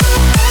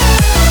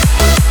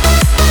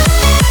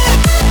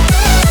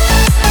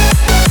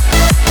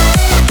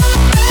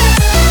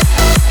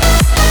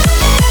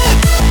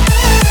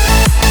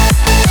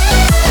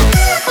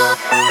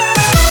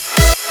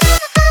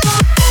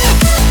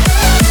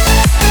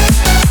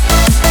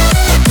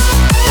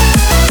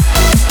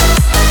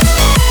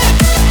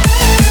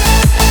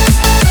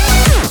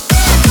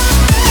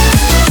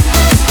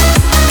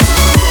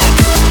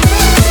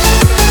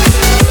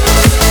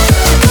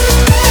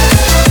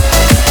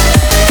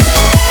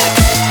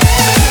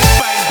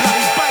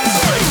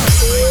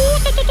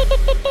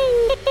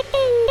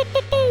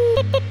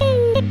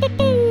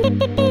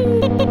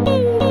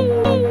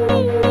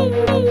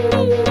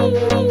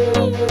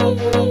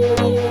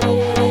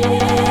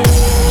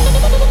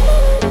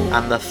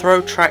 And the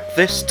throw track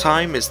this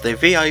time is the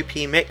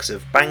VIP mix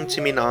of Bang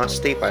to Me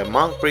Nasty by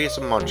Mark Breeze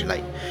and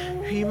Modulate,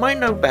 who you might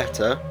know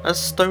better as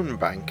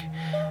Stonebank.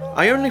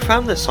 I only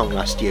found this song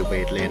last year,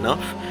 weirdly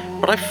enough,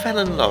 but I fell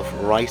in love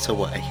right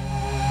away.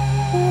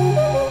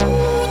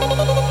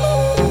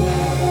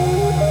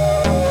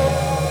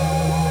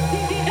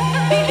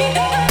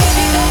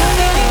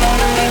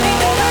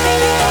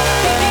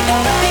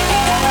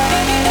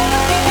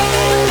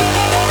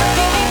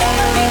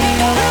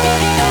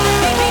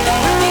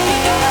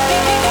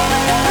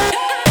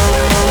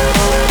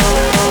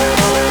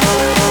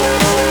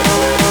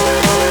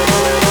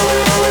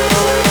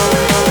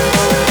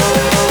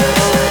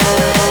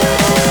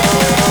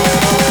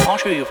 I'll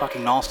show you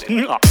fucking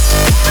nasty.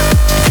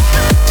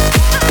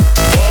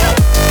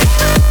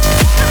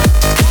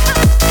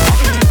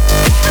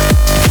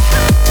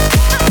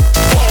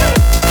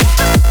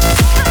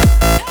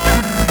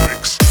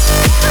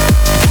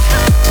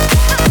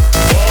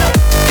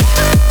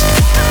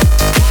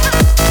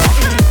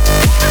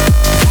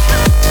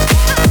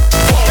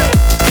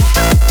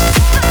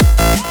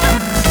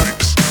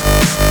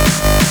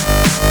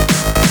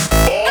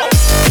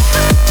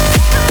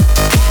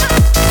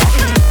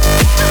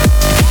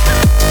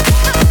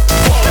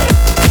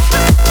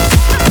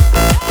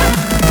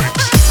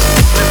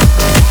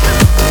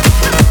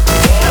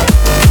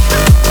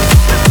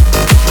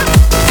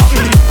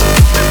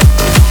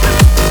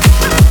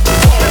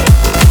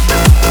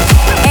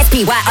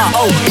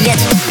 SPYRO,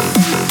 let's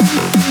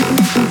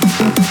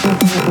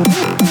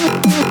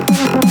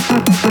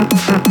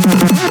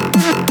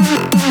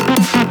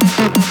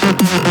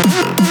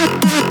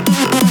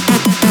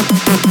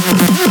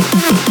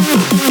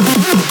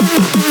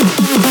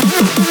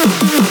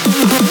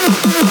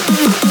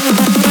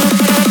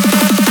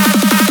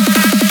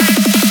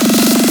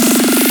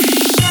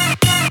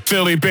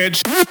Philly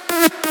bitch.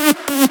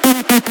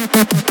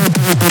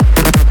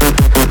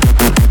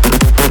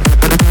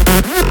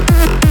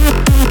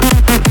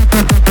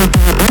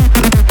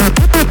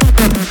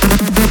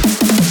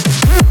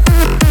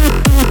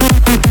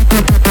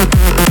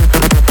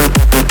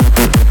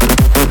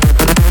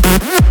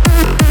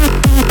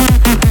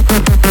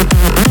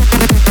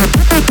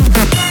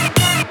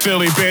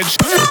 Philly bitch.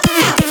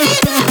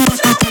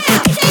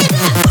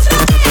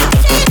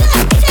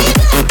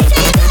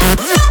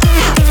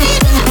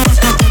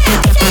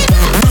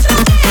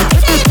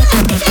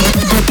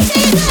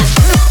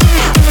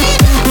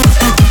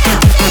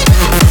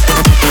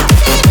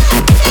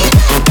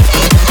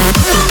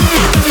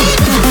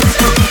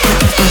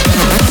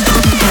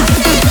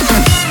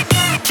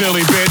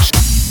 Philly bitch.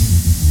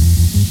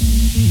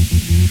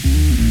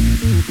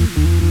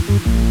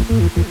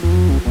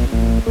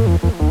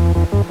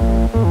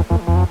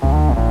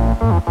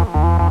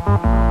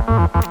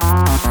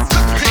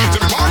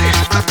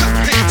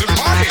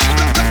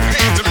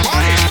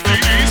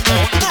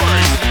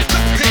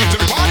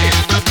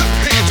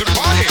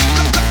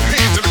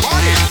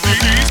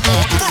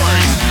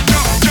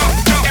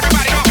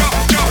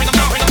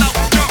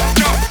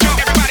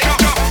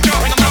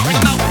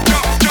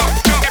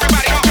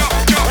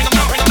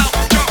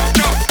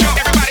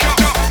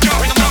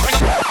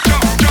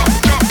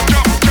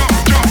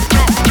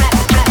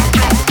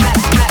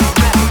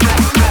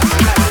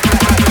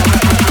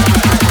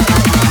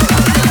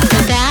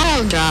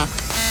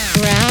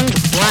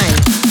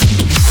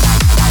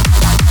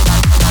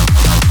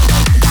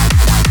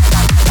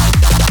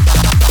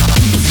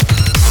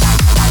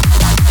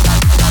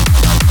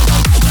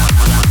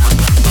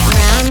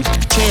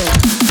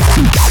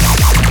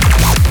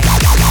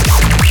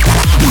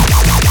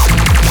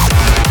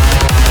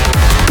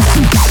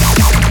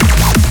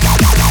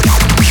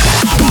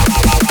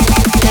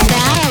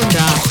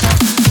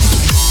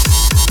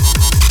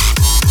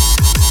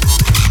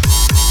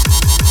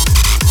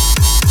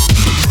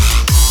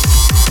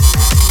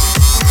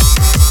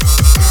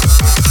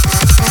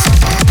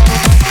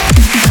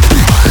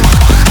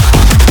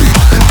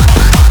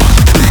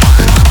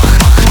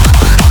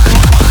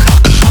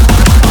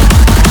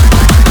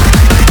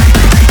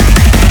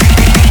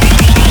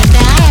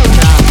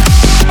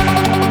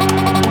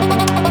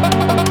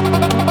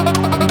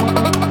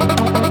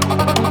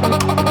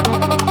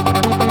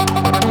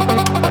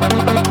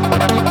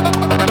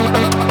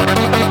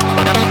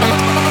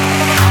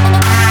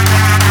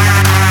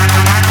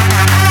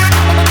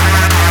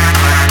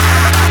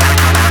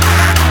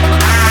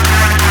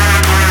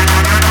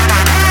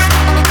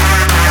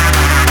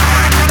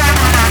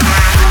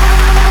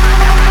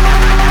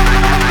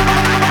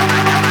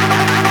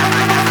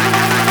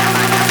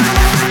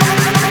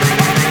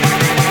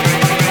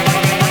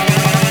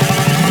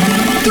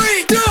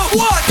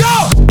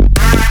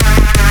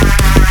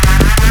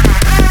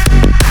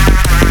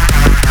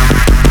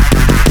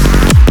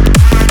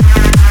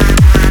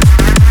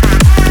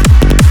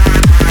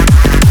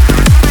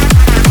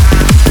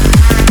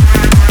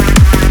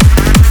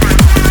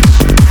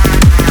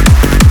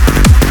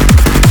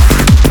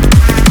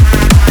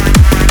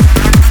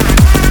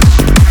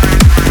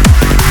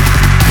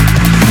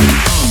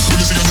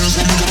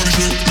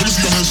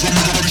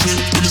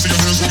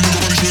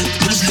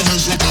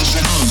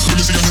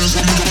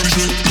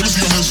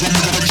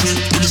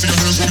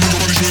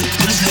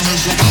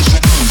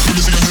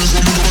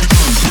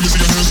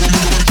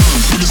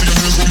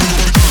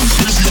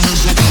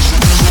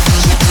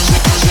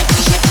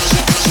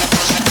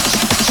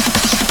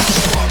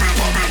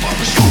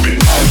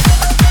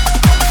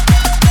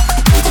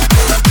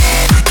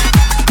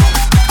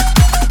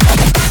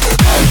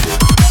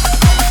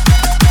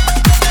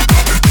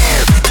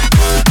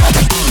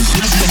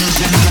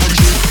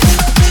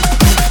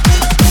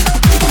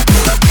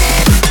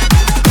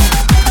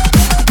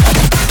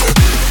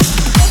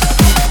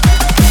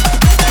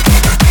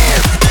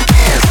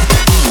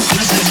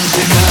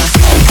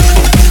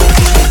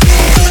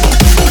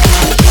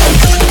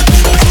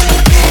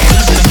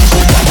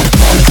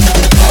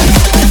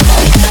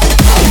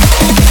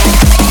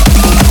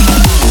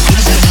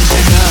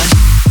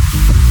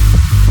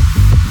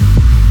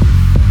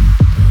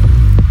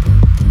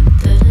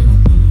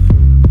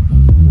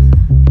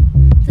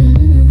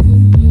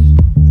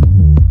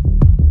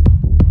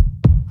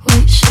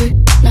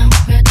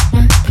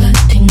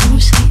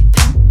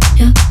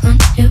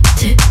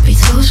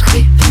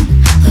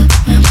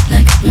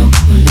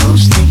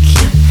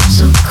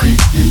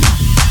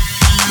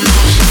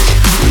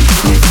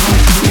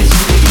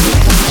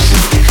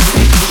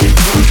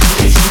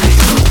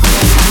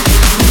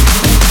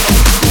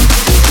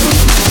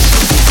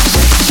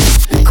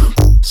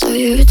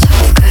 you're a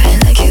tough guy,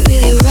 like a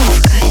really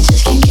rough guy.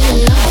 Just can't get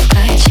enough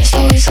guy, just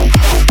always a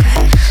puff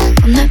guy.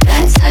 I'm that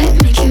bad type,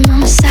 make your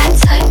mama sad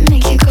type,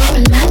 make your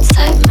girlfriend mad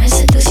type, might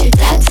seduce your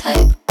dad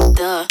type.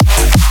 Duh.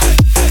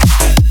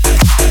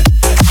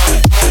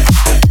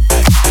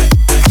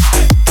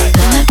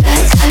 I'm that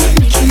bad type,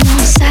 make your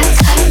mama sad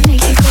type,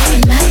 make your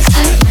girlfriend mad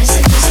type, might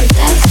seduce your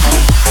dad type.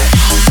 I'm the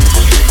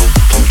bad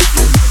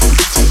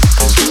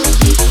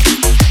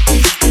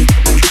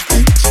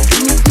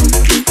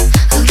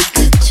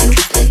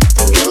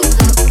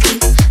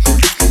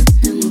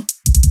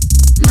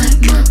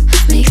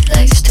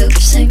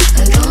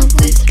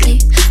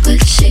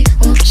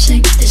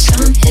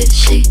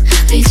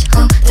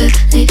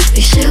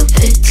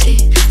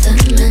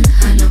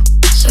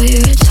So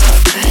you're a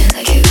tough guy,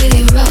 like a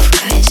really rough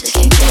guy. Just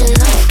can't get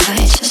enough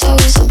guy, just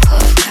always a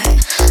puff guy.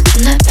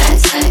 I'm that bad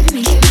type,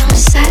 make your mama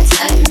sad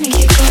type, make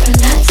your girlfriend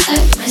mad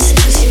type, might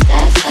seduce your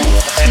dad type.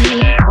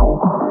 Duh.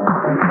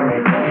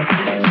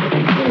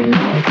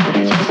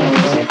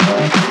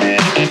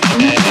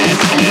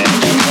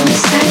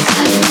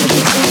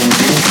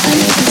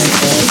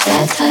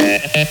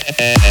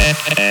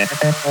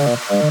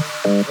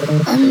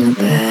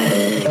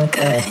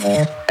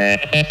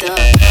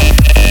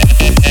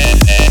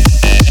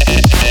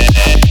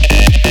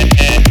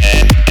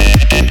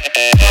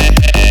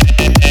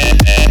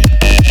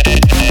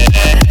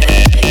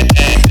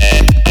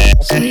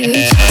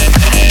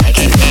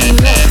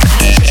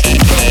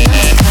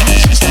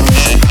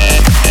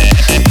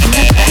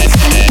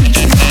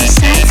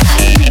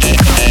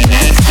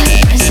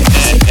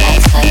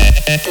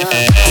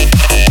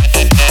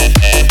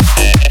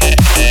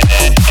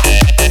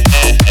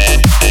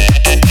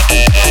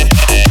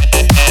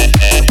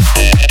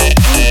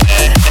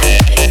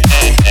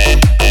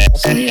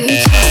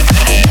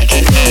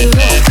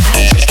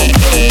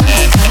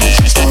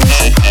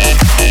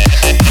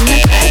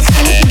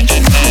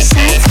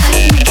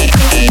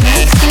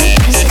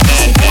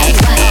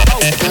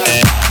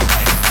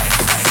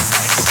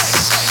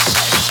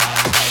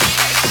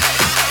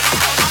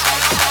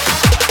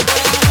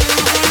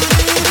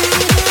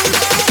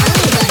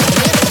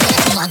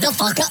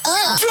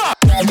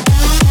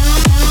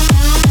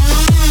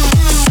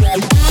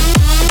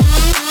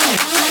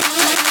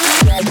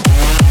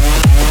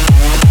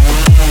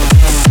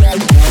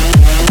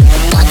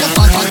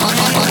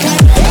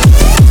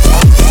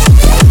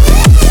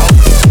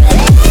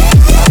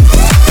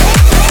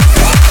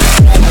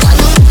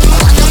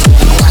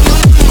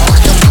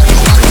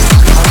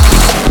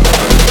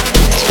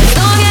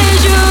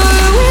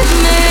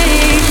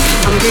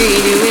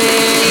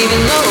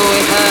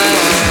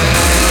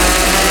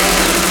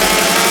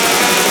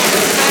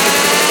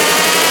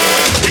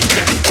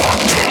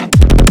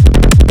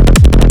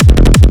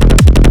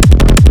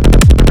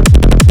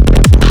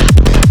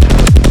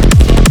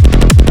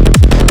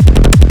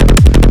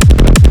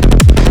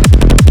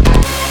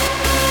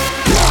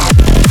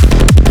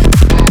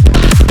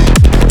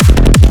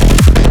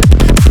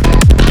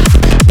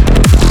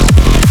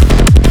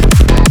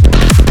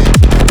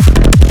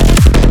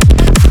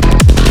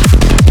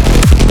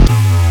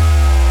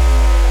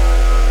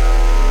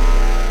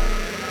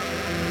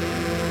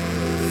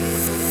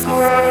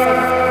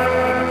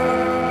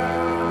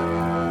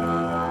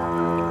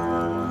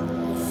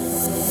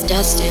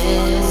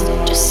 Dusted,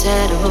 just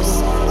settle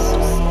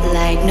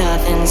like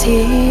nothing's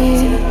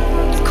here.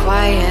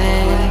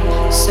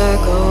 Quiet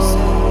circles,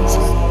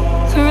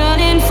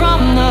 running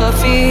from the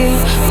fear.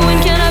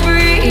 When can I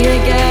breathe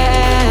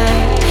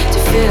again to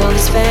feel the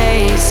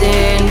space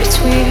in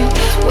between?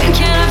 When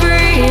can I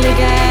breathe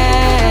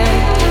again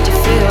to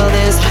feel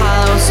this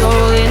hollow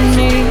soul in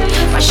me?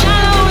 My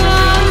shallow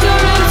lungs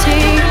are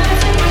empty,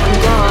 I'm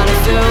gonna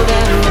fill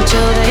them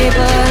until they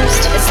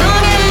burst. As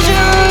long as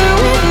you're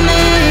with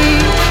me,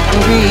 I'm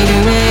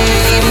breathing in,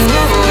 even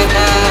though it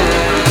hurts.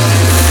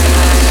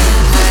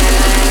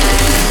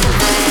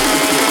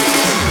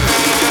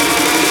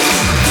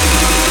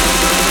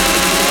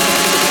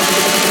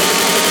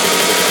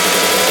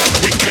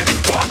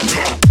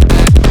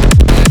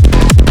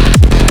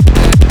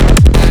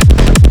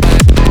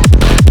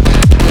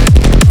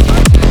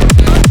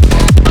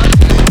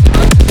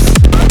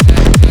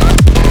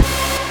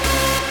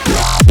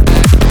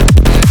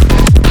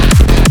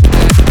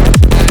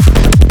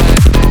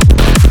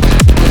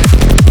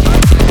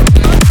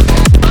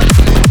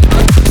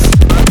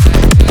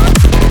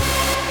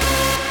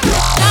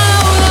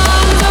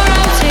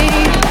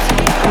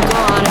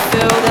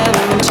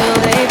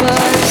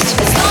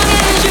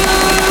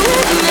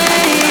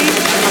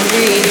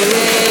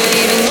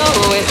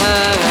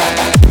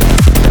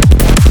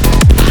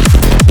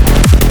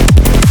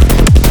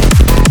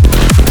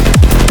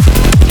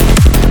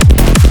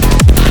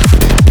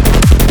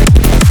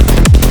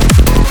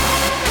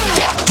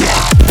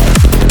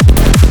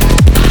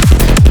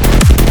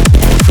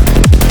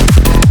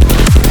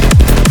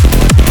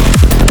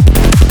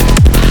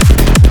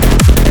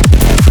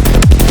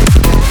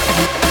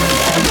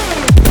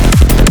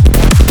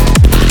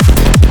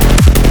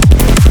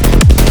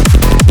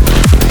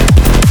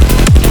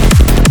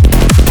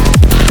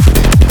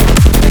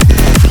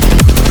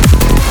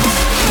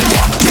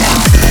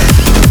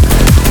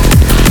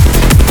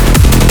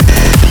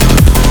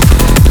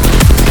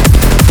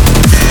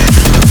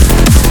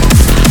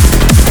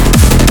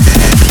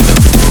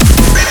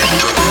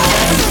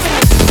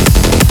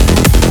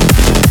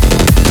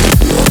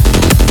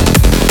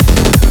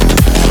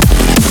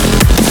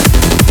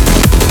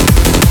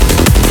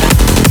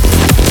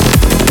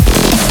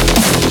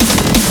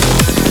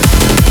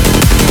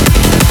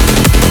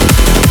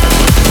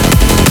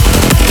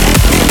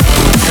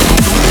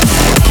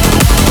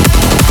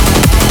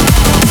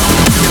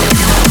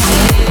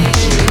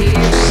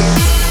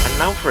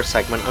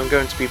 segment I'm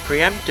going to be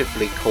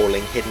preemptively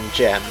calling Hidden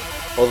Gem,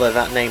 although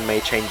that name may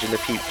change in the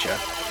future.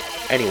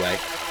 Anyway,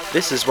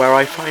 this is where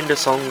I find a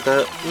song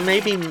that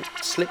maybe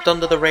slipped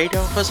under the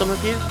radar for some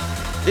of you.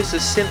 This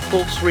is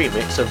Synthpulse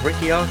remix of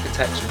Ricky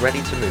Architect's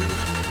Ready to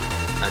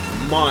Move.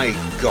 And my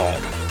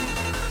god,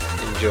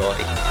 enjoy.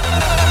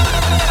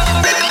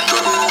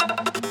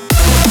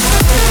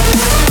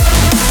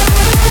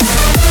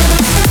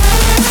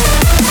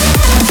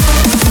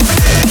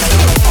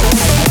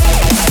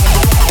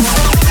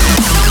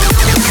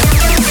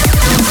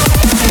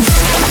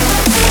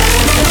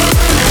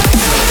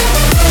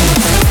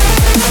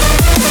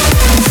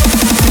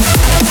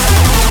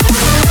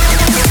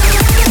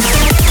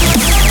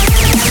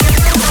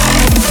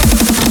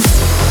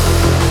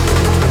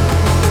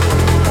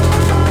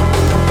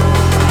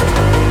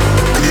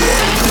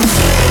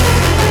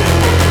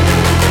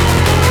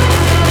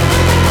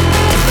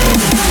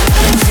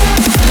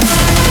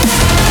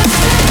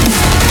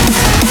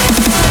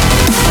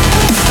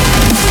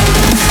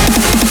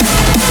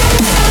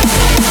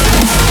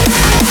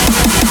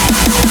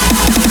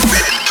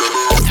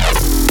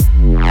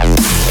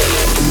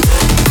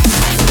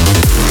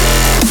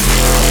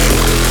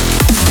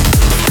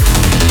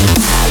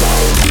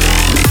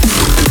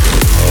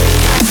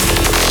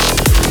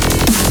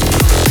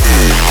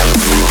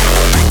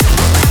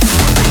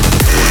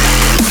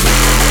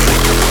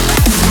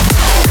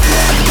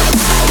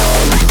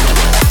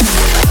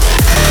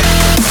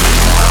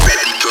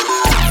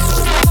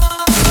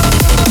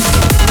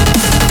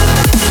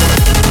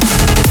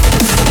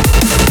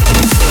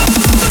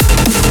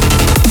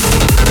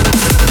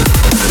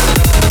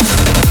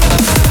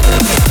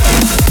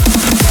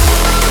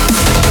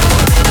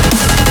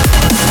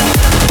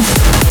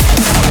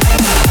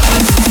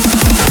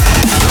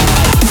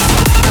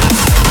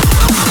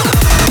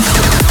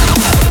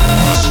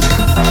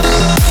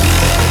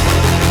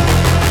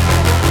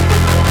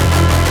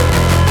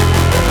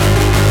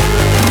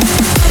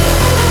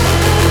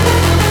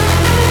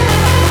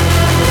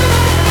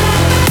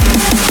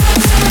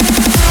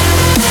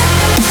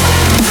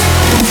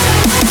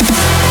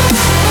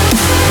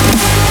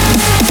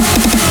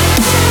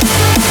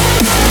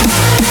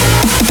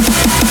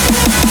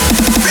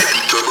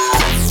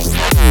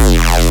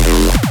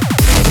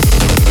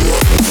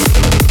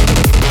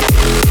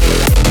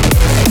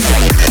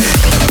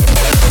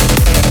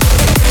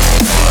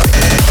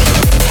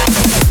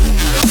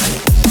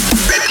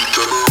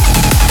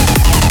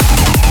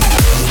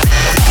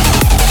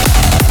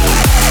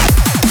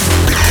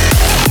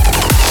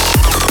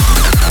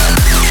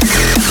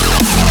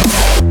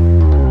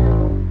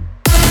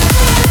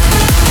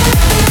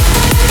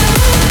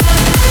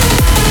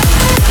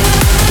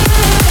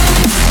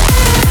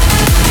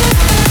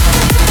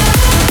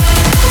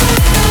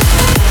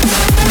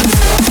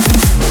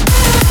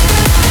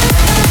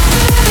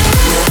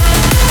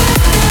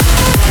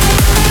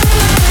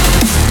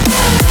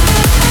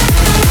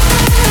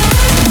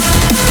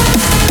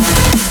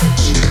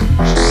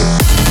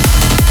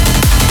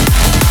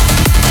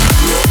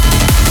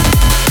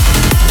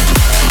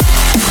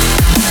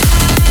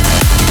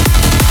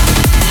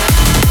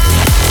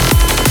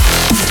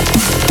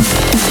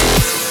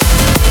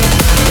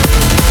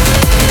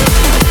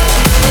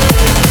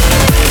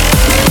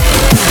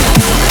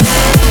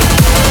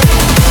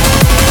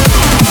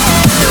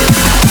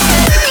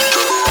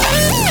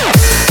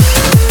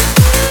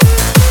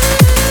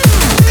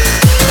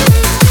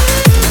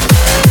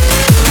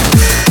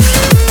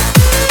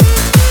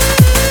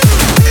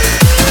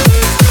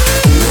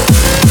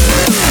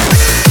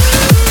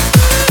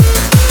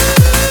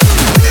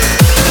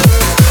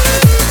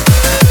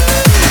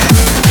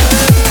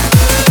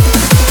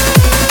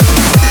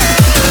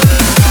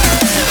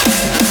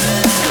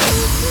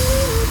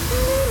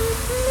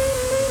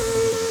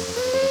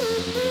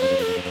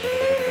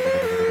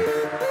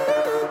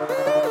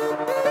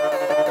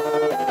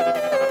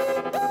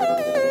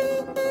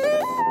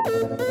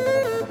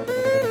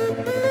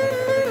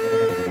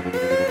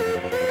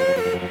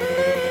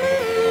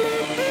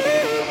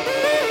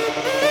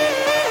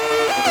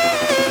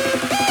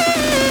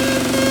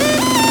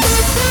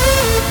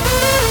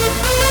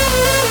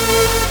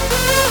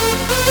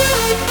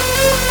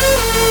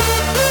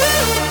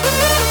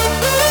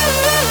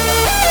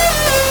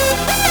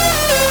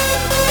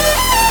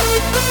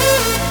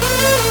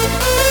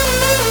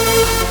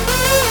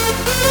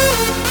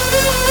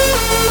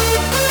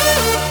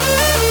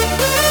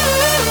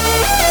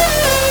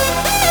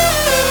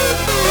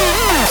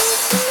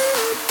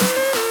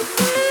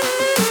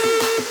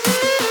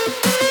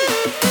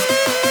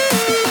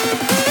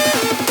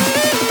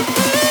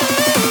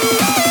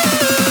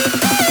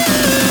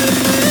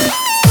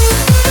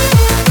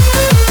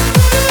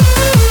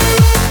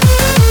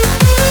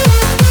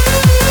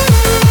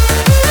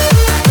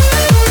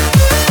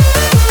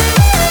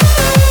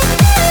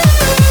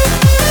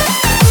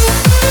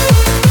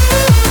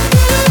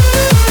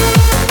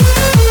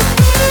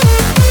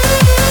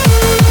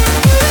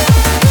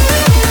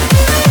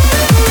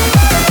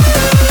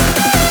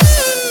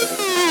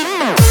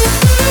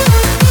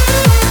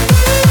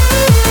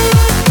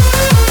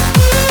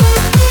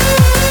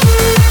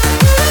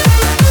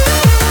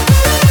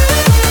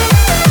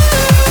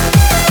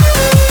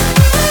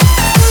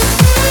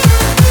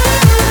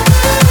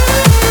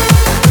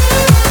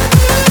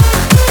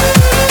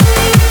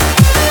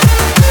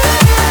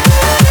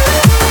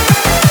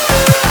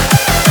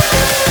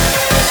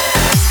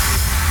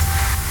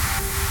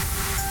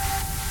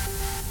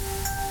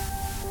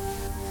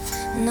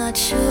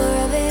 sure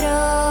of it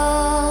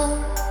all,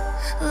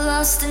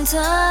 lost in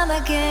time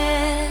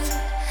again.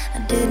 I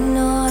didn't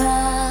know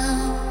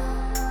how,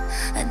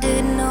 I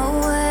didn't know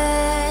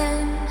when.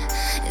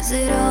 Is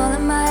it all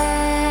in my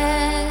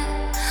head?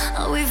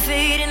 Are we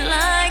fading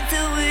like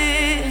the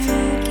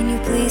wind? Can you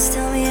please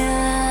tell me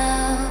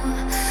how?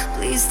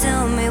 Please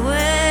tell me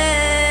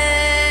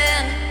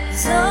when.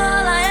 'Cause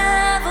all I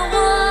ever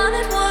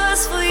wanted was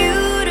for you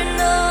to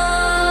know.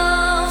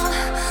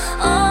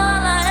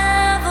 All I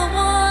ever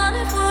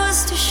wanted was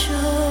to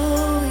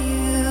show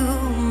you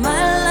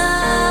my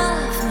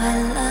love, my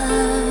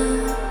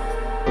love.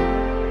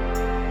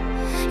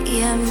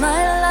 Yeah,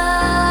 my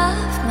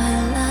love, my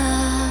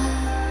love.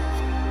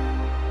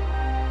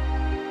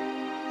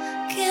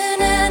 Can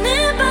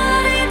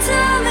anybody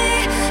tell me?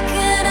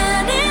 Can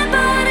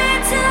anybody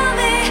tell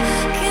me?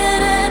 Can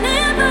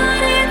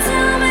anybody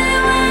tell me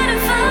where to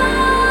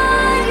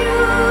find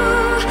you?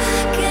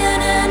 Can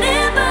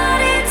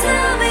anybody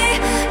tell me?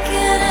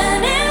 Can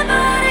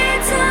anybody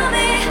tell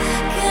me?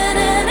 Can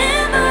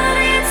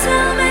anybody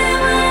tell me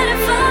where to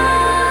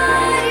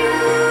find you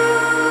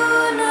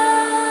now?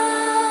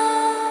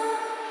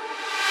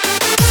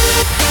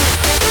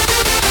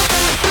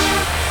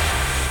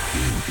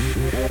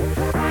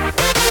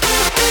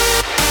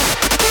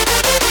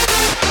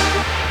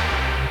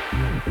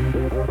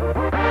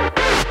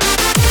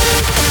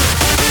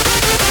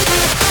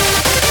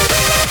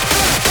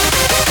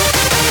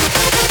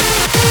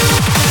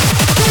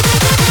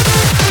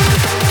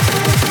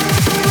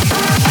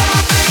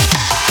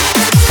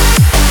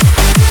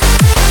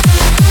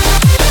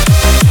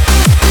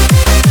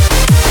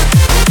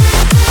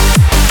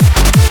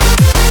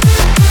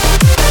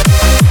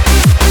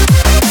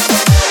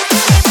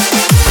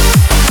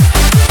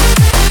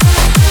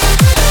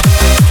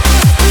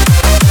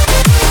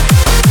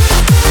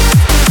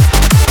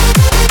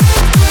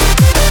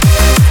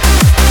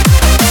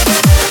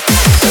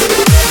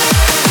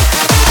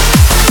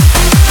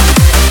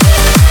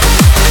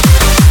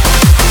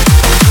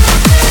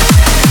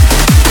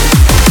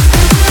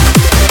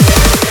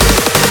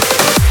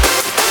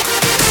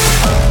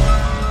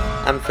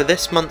 And for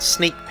this month's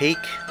sneak peek,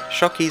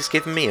 Shocky's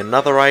given me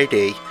another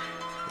ID.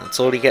 That's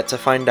all you get to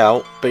find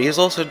out, but he's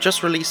also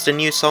just released a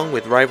new song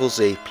with Rival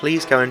Z.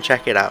 Please go and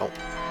check it out.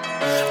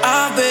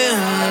 I've been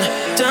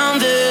down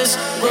this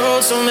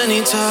road so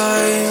many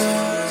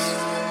times,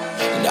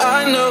 and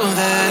I know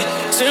that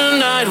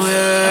tonight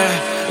we're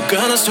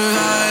gonna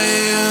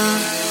survive.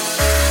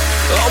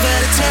 All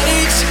that it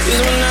takes is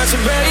one night to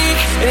break,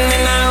 and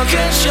then I'll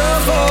catch your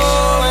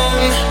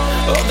falling.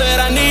 All that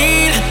I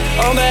need,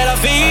 all that I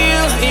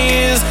feel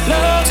is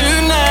love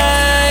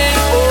tonight.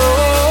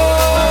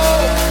 Oh,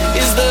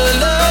 is the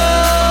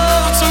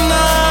love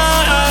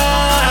tonight.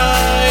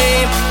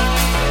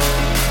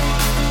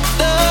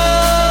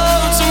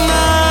 Love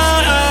tonight.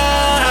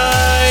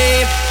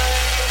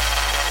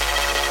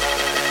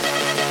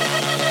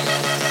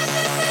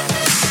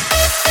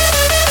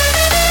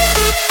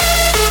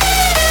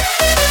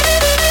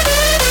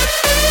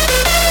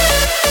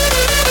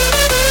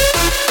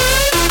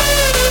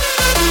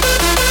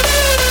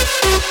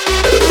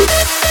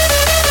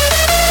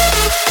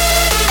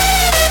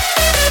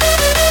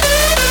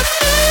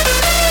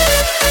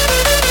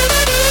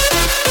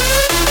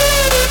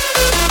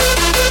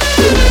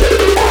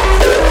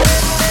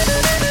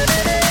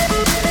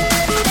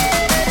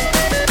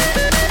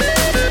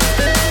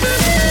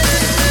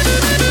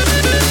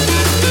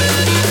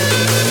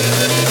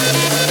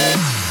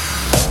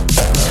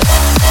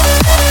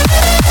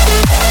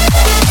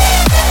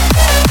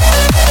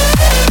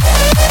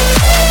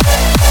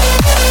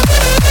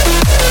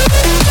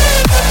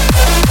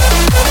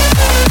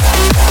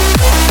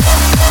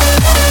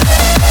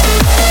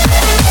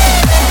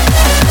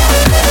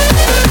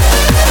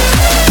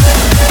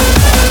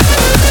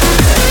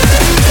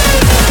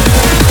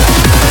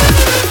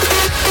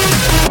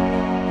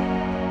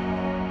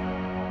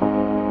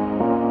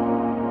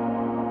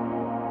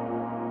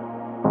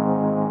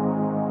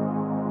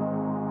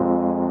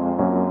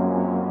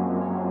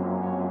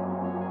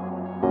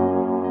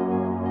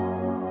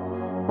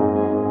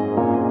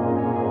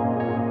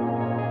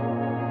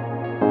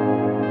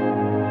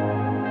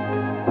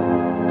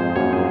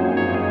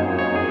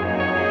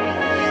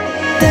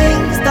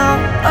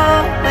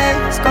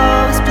 always go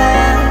as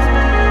planned,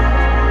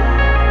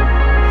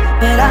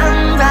 but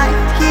I'm right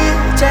here,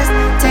 just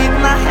take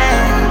my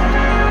hand.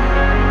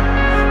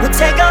 We'll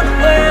take on the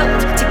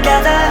world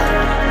together.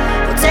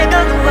 We'll take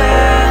on the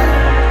world.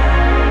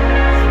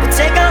 We'll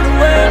take on the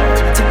world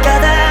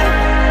together.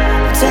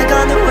 We'll take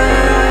on the world.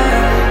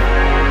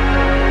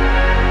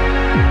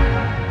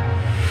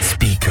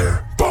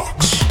 Speaker box.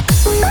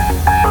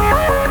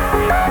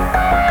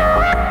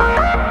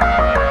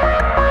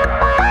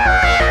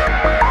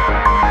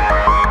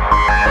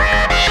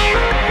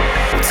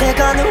 Take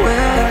on the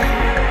world.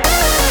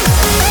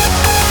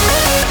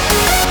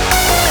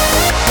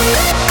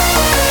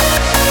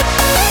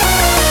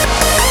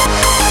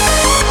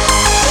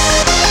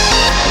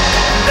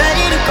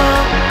 Ready to go.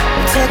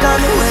 We'll take on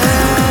the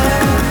world.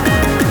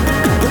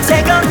 We'll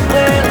take on the world.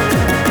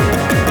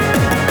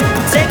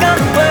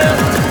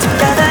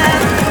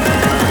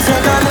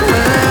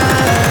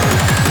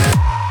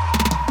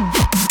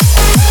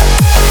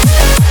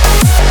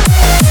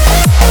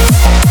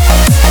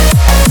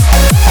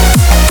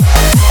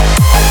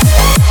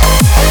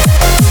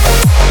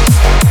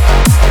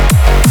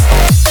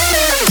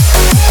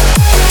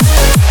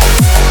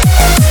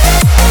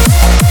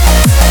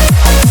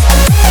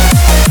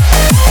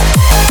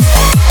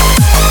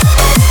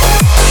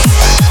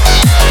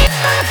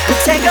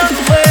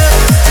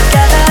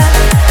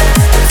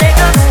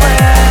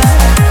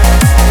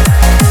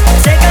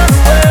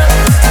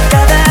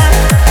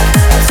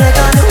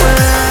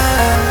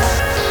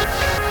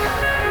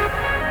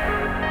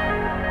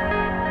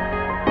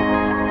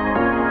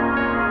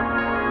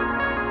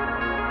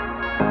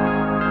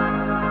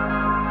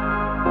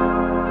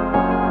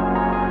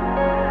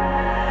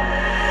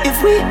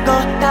 If we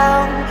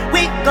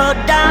go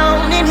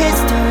down in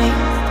history.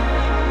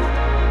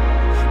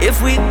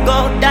 If we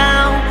go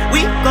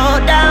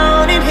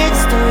down in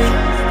history.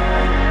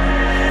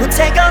 We'll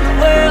take on the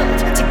world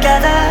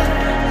together.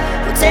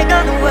 We'll take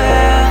on the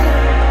world.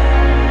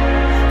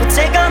 We'll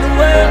take on the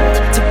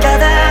world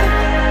together.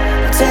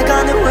 We'll take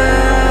on the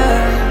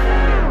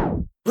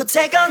world. We'll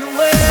take on the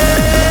world.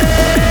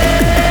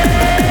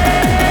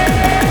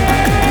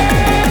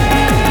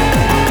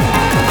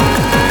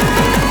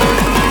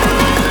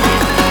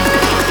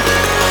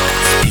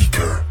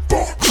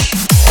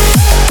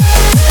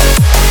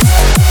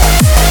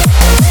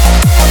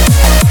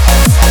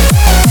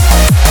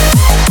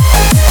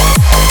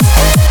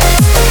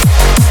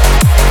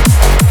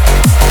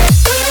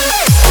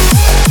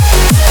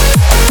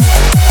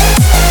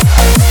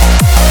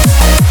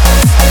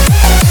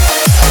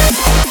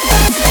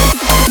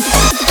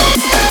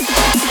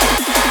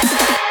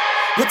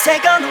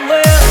 Take on the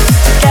world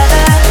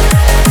together.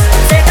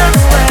 Take on the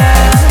world.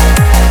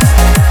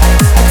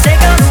 Take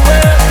on the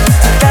world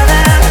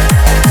together.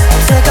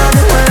 Take on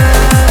the world. Take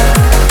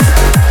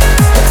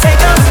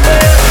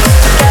on the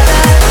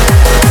world together.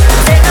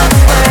 Take on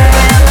the world.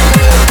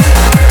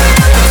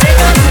 Take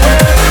on the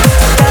world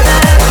together.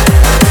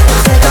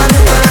 Take on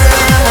the world.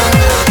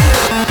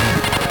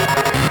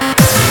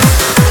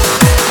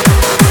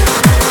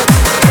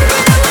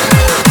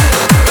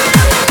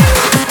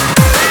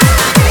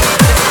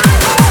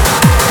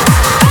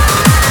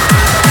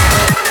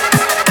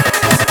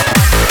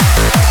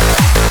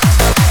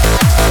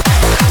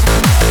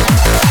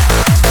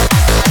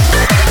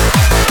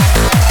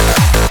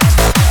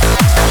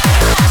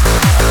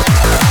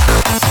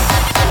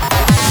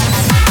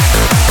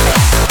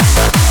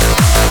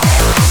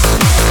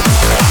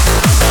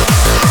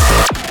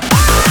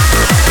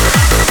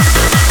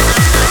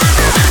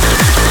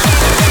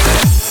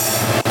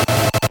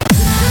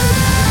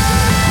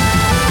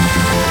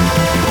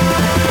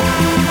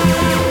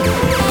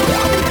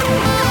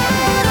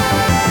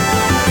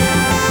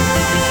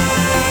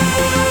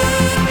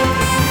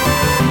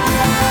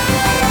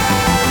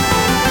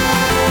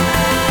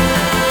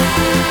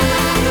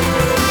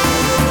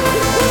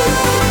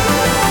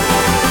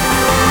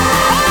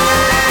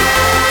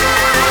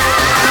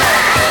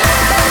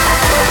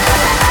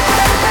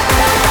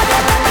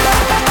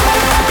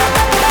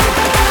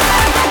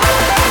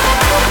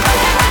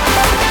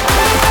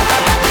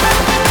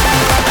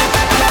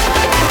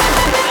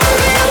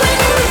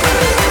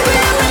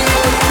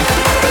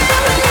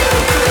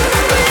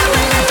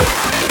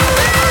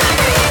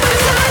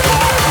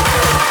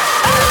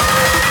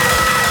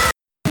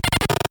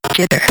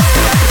 Together.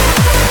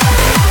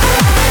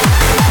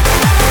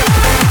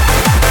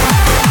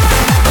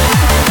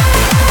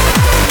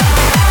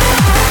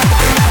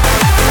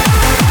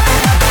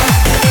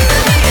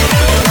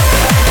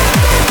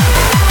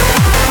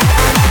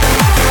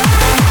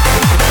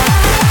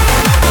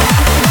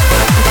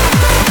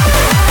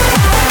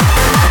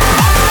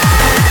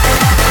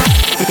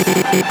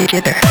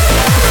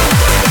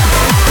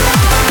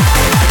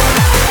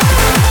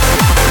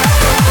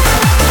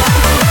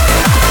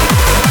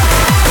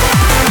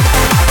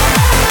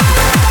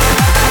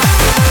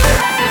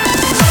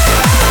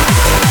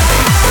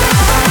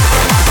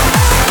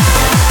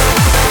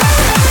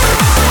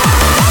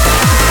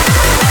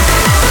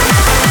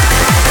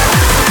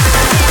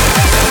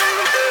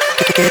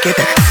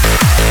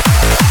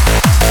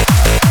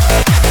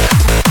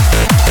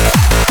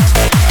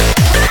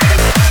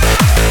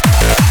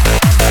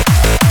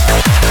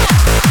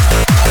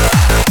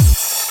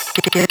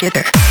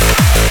 Together.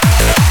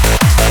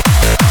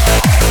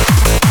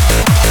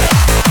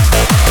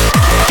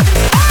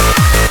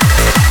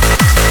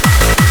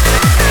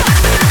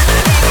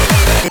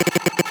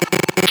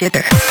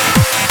 Together.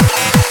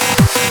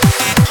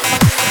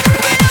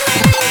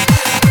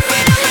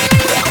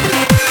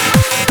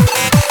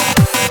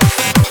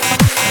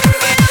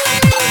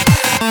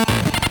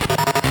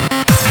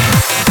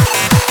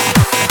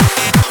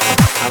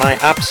 And I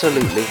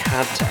absolutely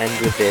had to end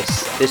with this.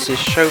 This is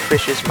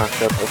Showfish's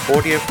mashup of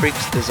Audio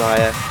Freak's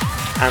Desire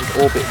and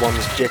Orbit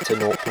One's Jitter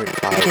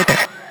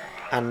 0.5.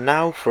 And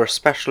now for a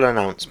special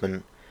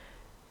announcement.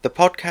 The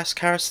podcast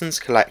Harrison's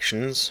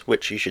Collections,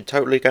 which you should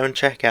totally go and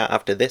check out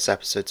after this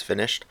episode's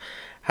finished,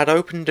 had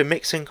opened a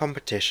mixing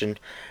competition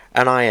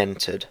and I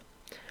entered.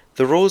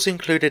 The rules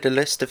included a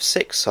list of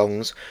 6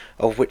 songs,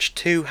 of which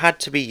 2 had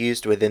to be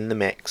used within the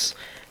mix,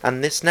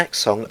 and this next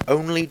song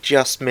only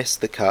just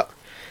missed the cut.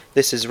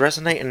 This is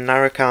Resonate and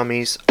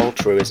Narukami's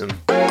Altruism.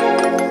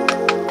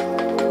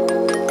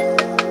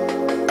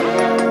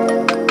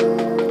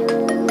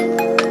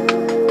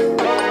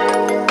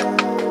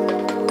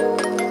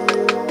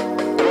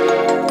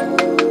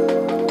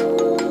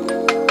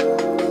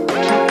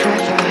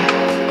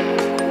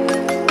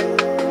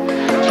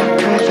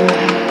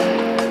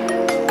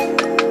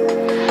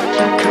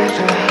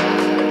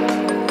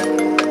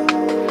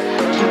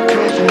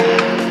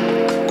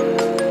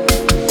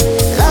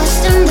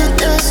 Lost in the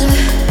desert,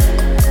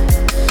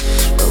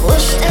 but we'll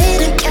stay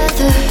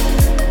together.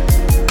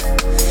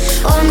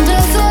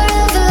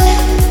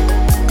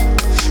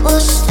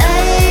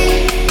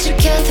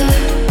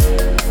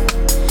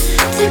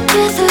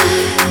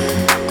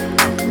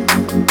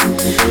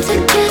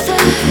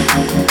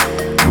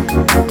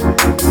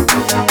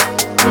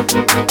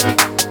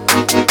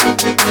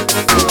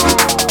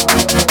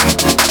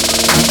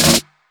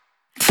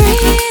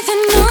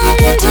 Breathing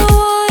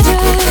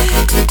underwater,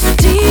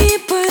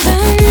 deeper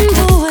than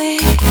the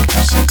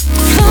waves,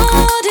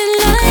 floating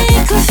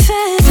like a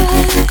feather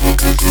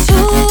to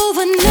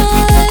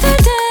another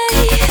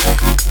day,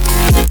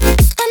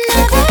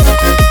 another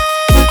day,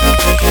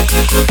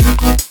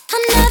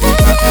 another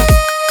day.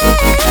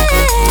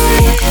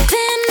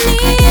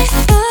 Beneath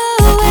the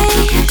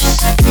waves,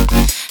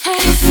 I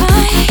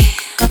find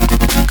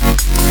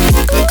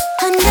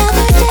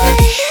another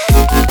day.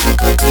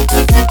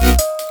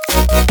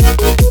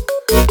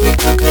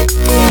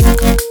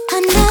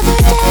 Another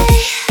day.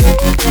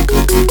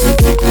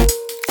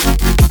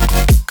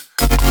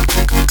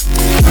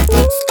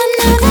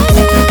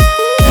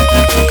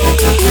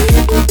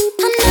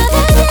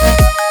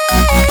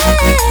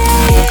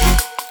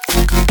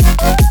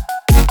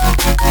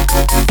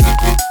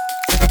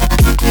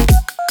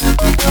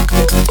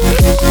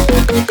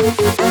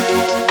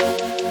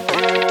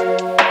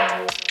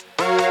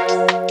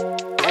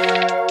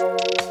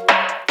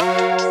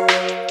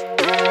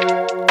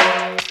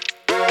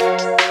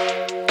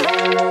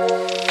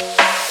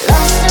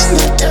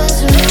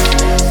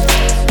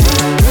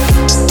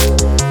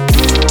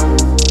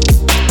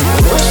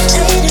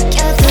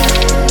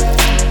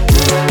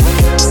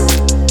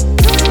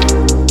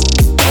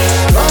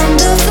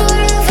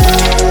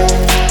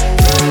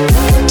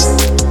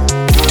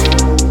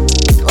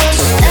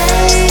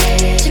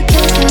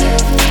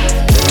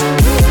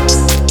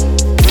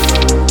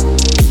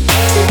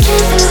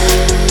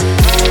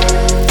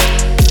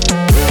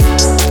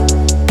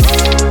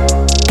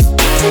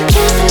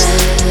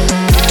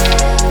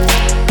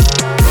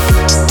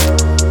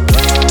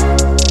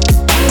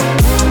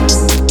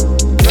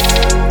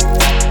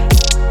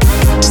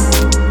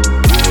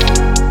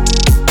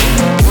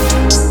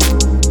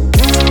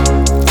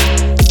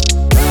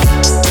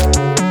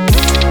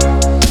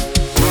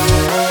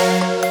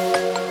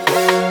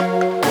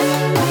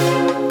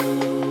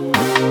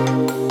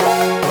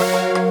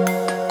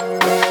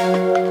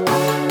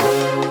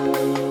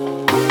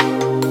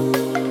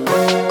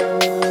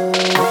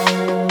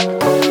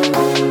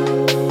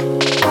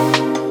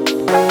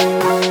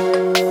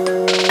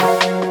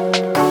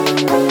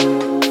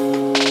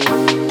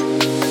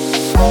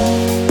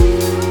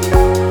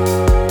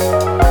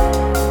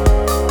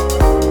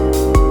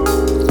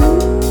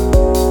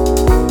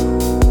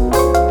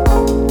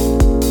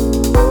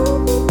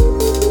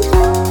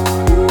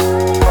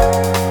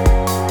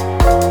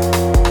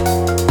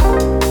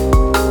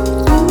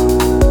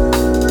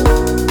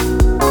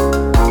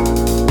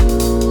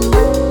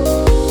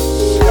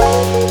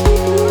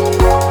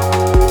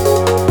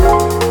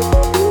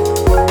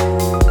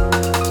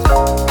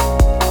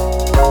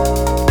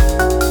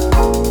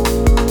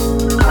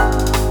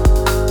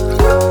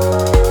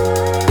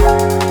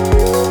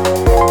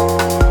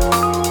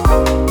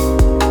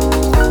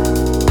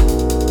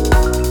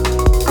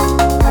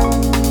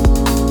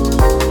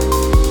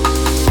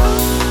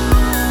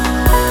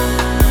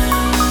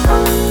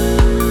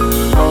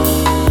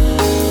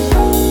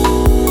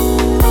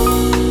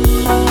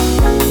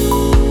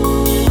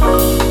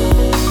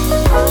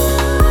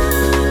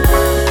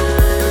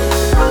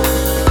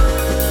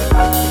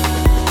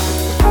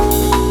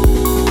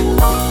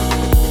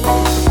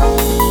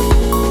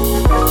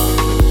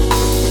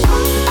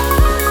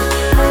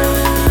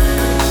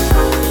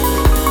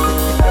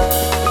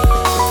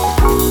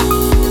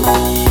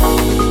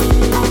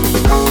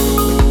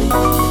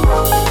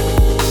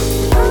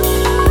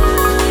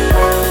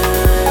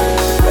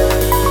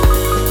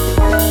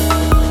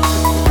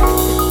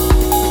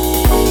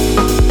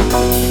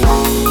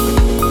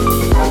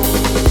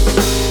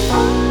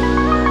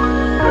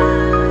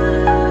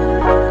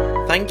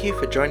 Thank you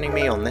for joining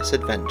me on this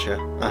adventure.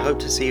 I hope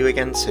to see you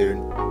again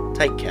soon.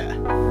 Take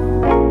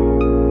care.